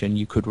information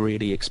you could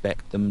really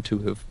expect them to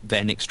have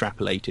then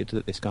extrapolated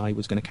that this guy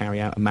was going to carry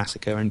out a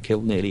massacre and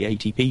kill nearly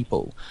 80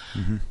 people.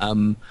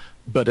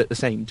 But at the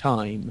same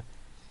time,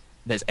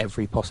 there's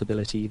every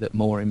possibility that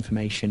more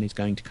information is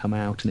going to come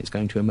out and it's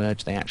going to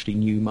emerge they actually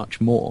knew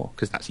much more,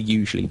 because that's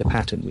usually the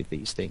pattern with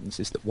these things,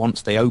 is that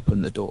once they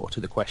open the door to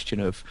the question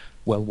of,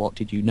 well, what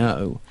did you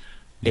know?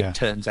 It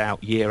turns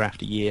out year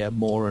after year,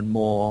 more and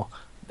more,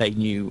 they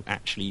knew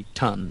actually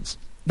tons.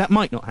 That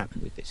might not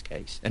happen with this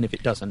case, and if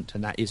it doesn't,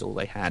 and that is all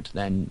they had,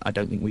 then I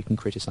don't think we can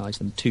criticise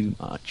them too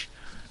much.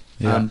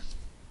 Yeah.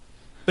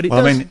 But it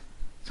well, does... I mean,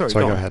 sorry,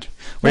 go ahead.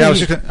 Well, I was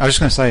just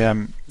going to say,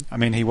 I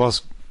mean, he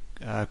was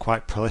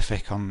quite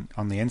prolific on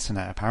the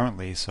internet,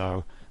 apparently.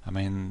 So, I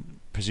mean,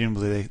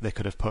 presumably they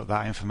could have put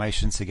that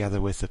information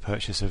together with the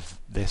purchase of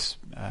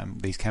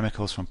these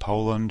chemicals from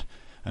Poland,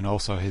 and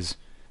also his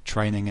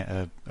training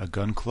at a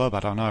gun club. I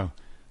don't know.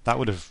 That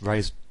would have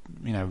raised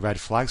red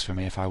flags for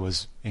me if I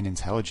was in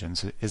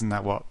intelligence. Isn't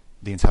that what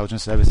the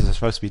intelligence services are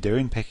supposed to be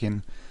doing?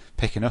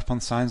 Picking up on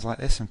signs like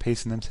this and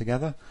piecing them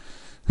together?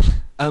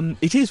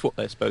 It is what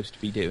they're supposed to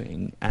be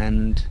doing,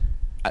 and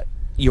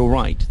you're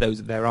right.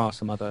 There are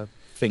some other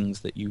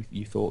things that you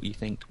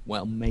think,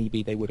 well,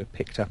 maybe they would have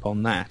picked up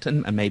on that,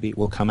 and maybe it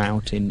will come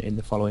out in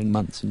the following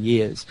months and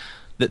years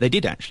that they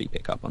did actually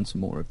pick up on some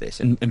more of this.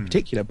 And in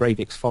particular,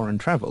 Breivik's foreign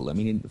travel. I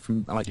mean,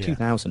 from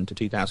 2000 to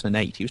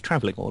 2008, he was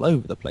travelling all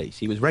over the place.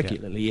 He was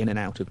regularly in and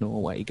out of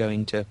Norway,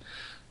 going to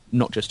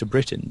not just to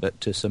Britain, but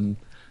to some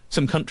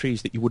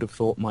countries that you would have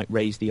thought might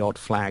raise the odd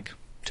flag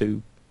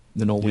to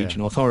the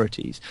Norwegian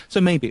authorities. So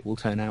maybe it will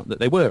turn out that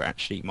they were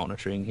actually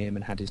monitoring him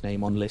and had his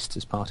name on lists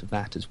as part of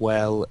that as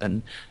well.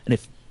 And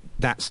if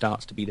that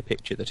starts to be the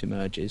picture that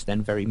emerges,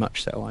 then very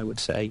much so, I would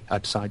say,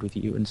 I'd side with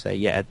you and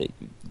say,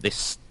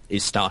 this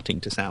is starting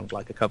to sound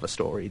like a cover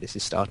story. This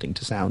is starting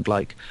to sound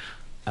like,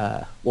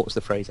 what was the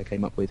phrase I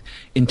came up with?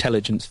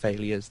 Intelligence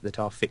failures that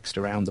are fixed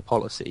around the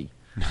policy.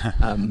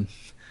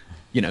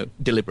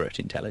 Deliberate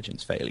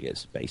intelligence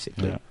failures,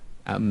 basically.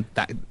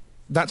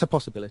 That's a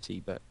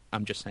possibility, but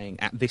I'm just saying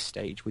at this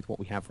stage, with what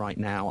we have right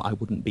now, I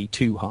wouldn't be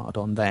too hard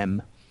on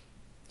them.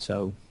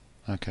 So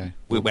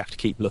we'll have to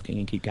keep looking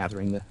and keep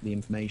gathering the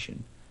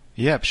information.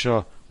 Yep,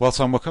 sure. Well,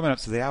 Tom, we're coming up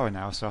to the hour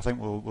now, so I think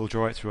we'll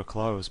draw it to a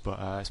close. But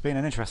it's been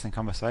an interesting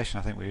conversation.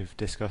 I think we've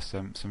discussed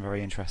some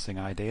very interesting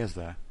ideas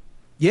there.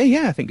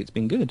 Yeah, I think it's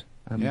been good.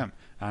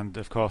 And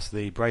of course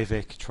the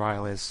Breivik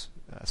trial is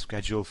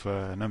scheduled for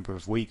a number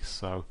of weeks,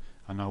 so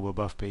I know we'll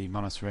both be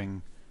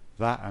monitoring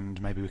that,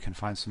 and maybe we can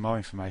find some more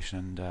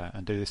information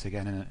and do this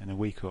again in a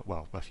week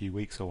or a few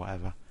weeks or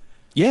whatever.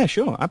 Yeah,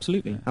 sure,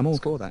 absolutely. I'm all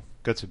for that.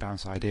 Good to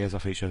bounce ideas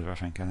off each other. I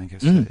think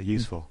it's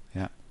useful.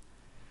 Yeah.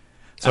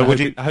 So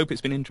I hope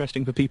it's been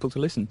interesting for people to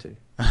listen to.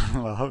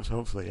 Well,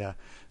 hopefully, yeah.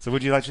 So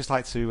would you just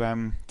like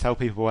to tell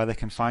people where they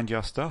can find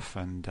your stuff?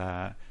 And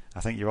I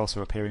think you're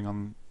also appearing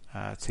on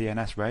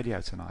TNS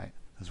Radio tonight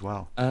as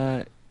well.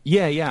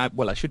 Yeah.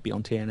 Well, I should be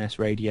on TNS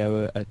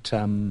Radio at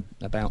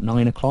about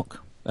 9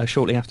 o'clock,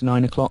 shortly after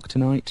 9 o'clock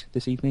tonight,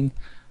 this evening.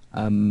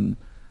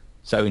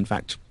 So, in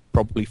fact,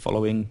 probably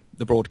following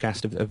the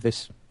broadcast of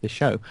this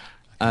show.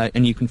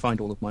 And you can find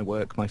all of my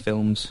work, my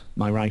films,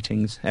 my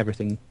writings,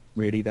 everything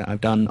really that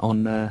I've done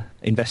on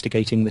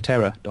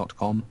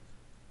investigatingtheterror.com.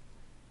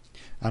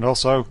 And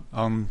also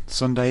on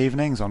Sunday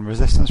evenings on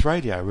Resistance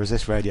Radio,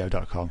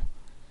 resistradio.com.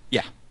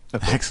 Yeah.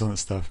 Excellent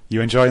stuff.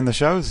 You enjoying the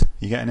shows?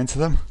 You getting into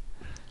them?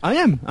 I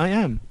am.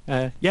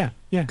 Yeah.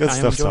 Good stuff,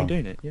 I'm enjoying Tom.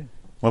 doing it, yeah.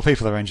 Well,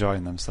 people are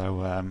enjoying them,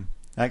 so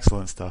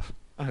excellent stuff.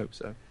 I hope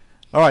so.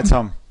 All right,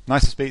 Tom.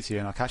 Nice to speak to you,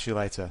 and I'll catch you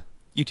later.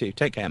 You too.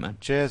 Take care, man.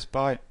 Cheers.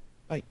 Bye.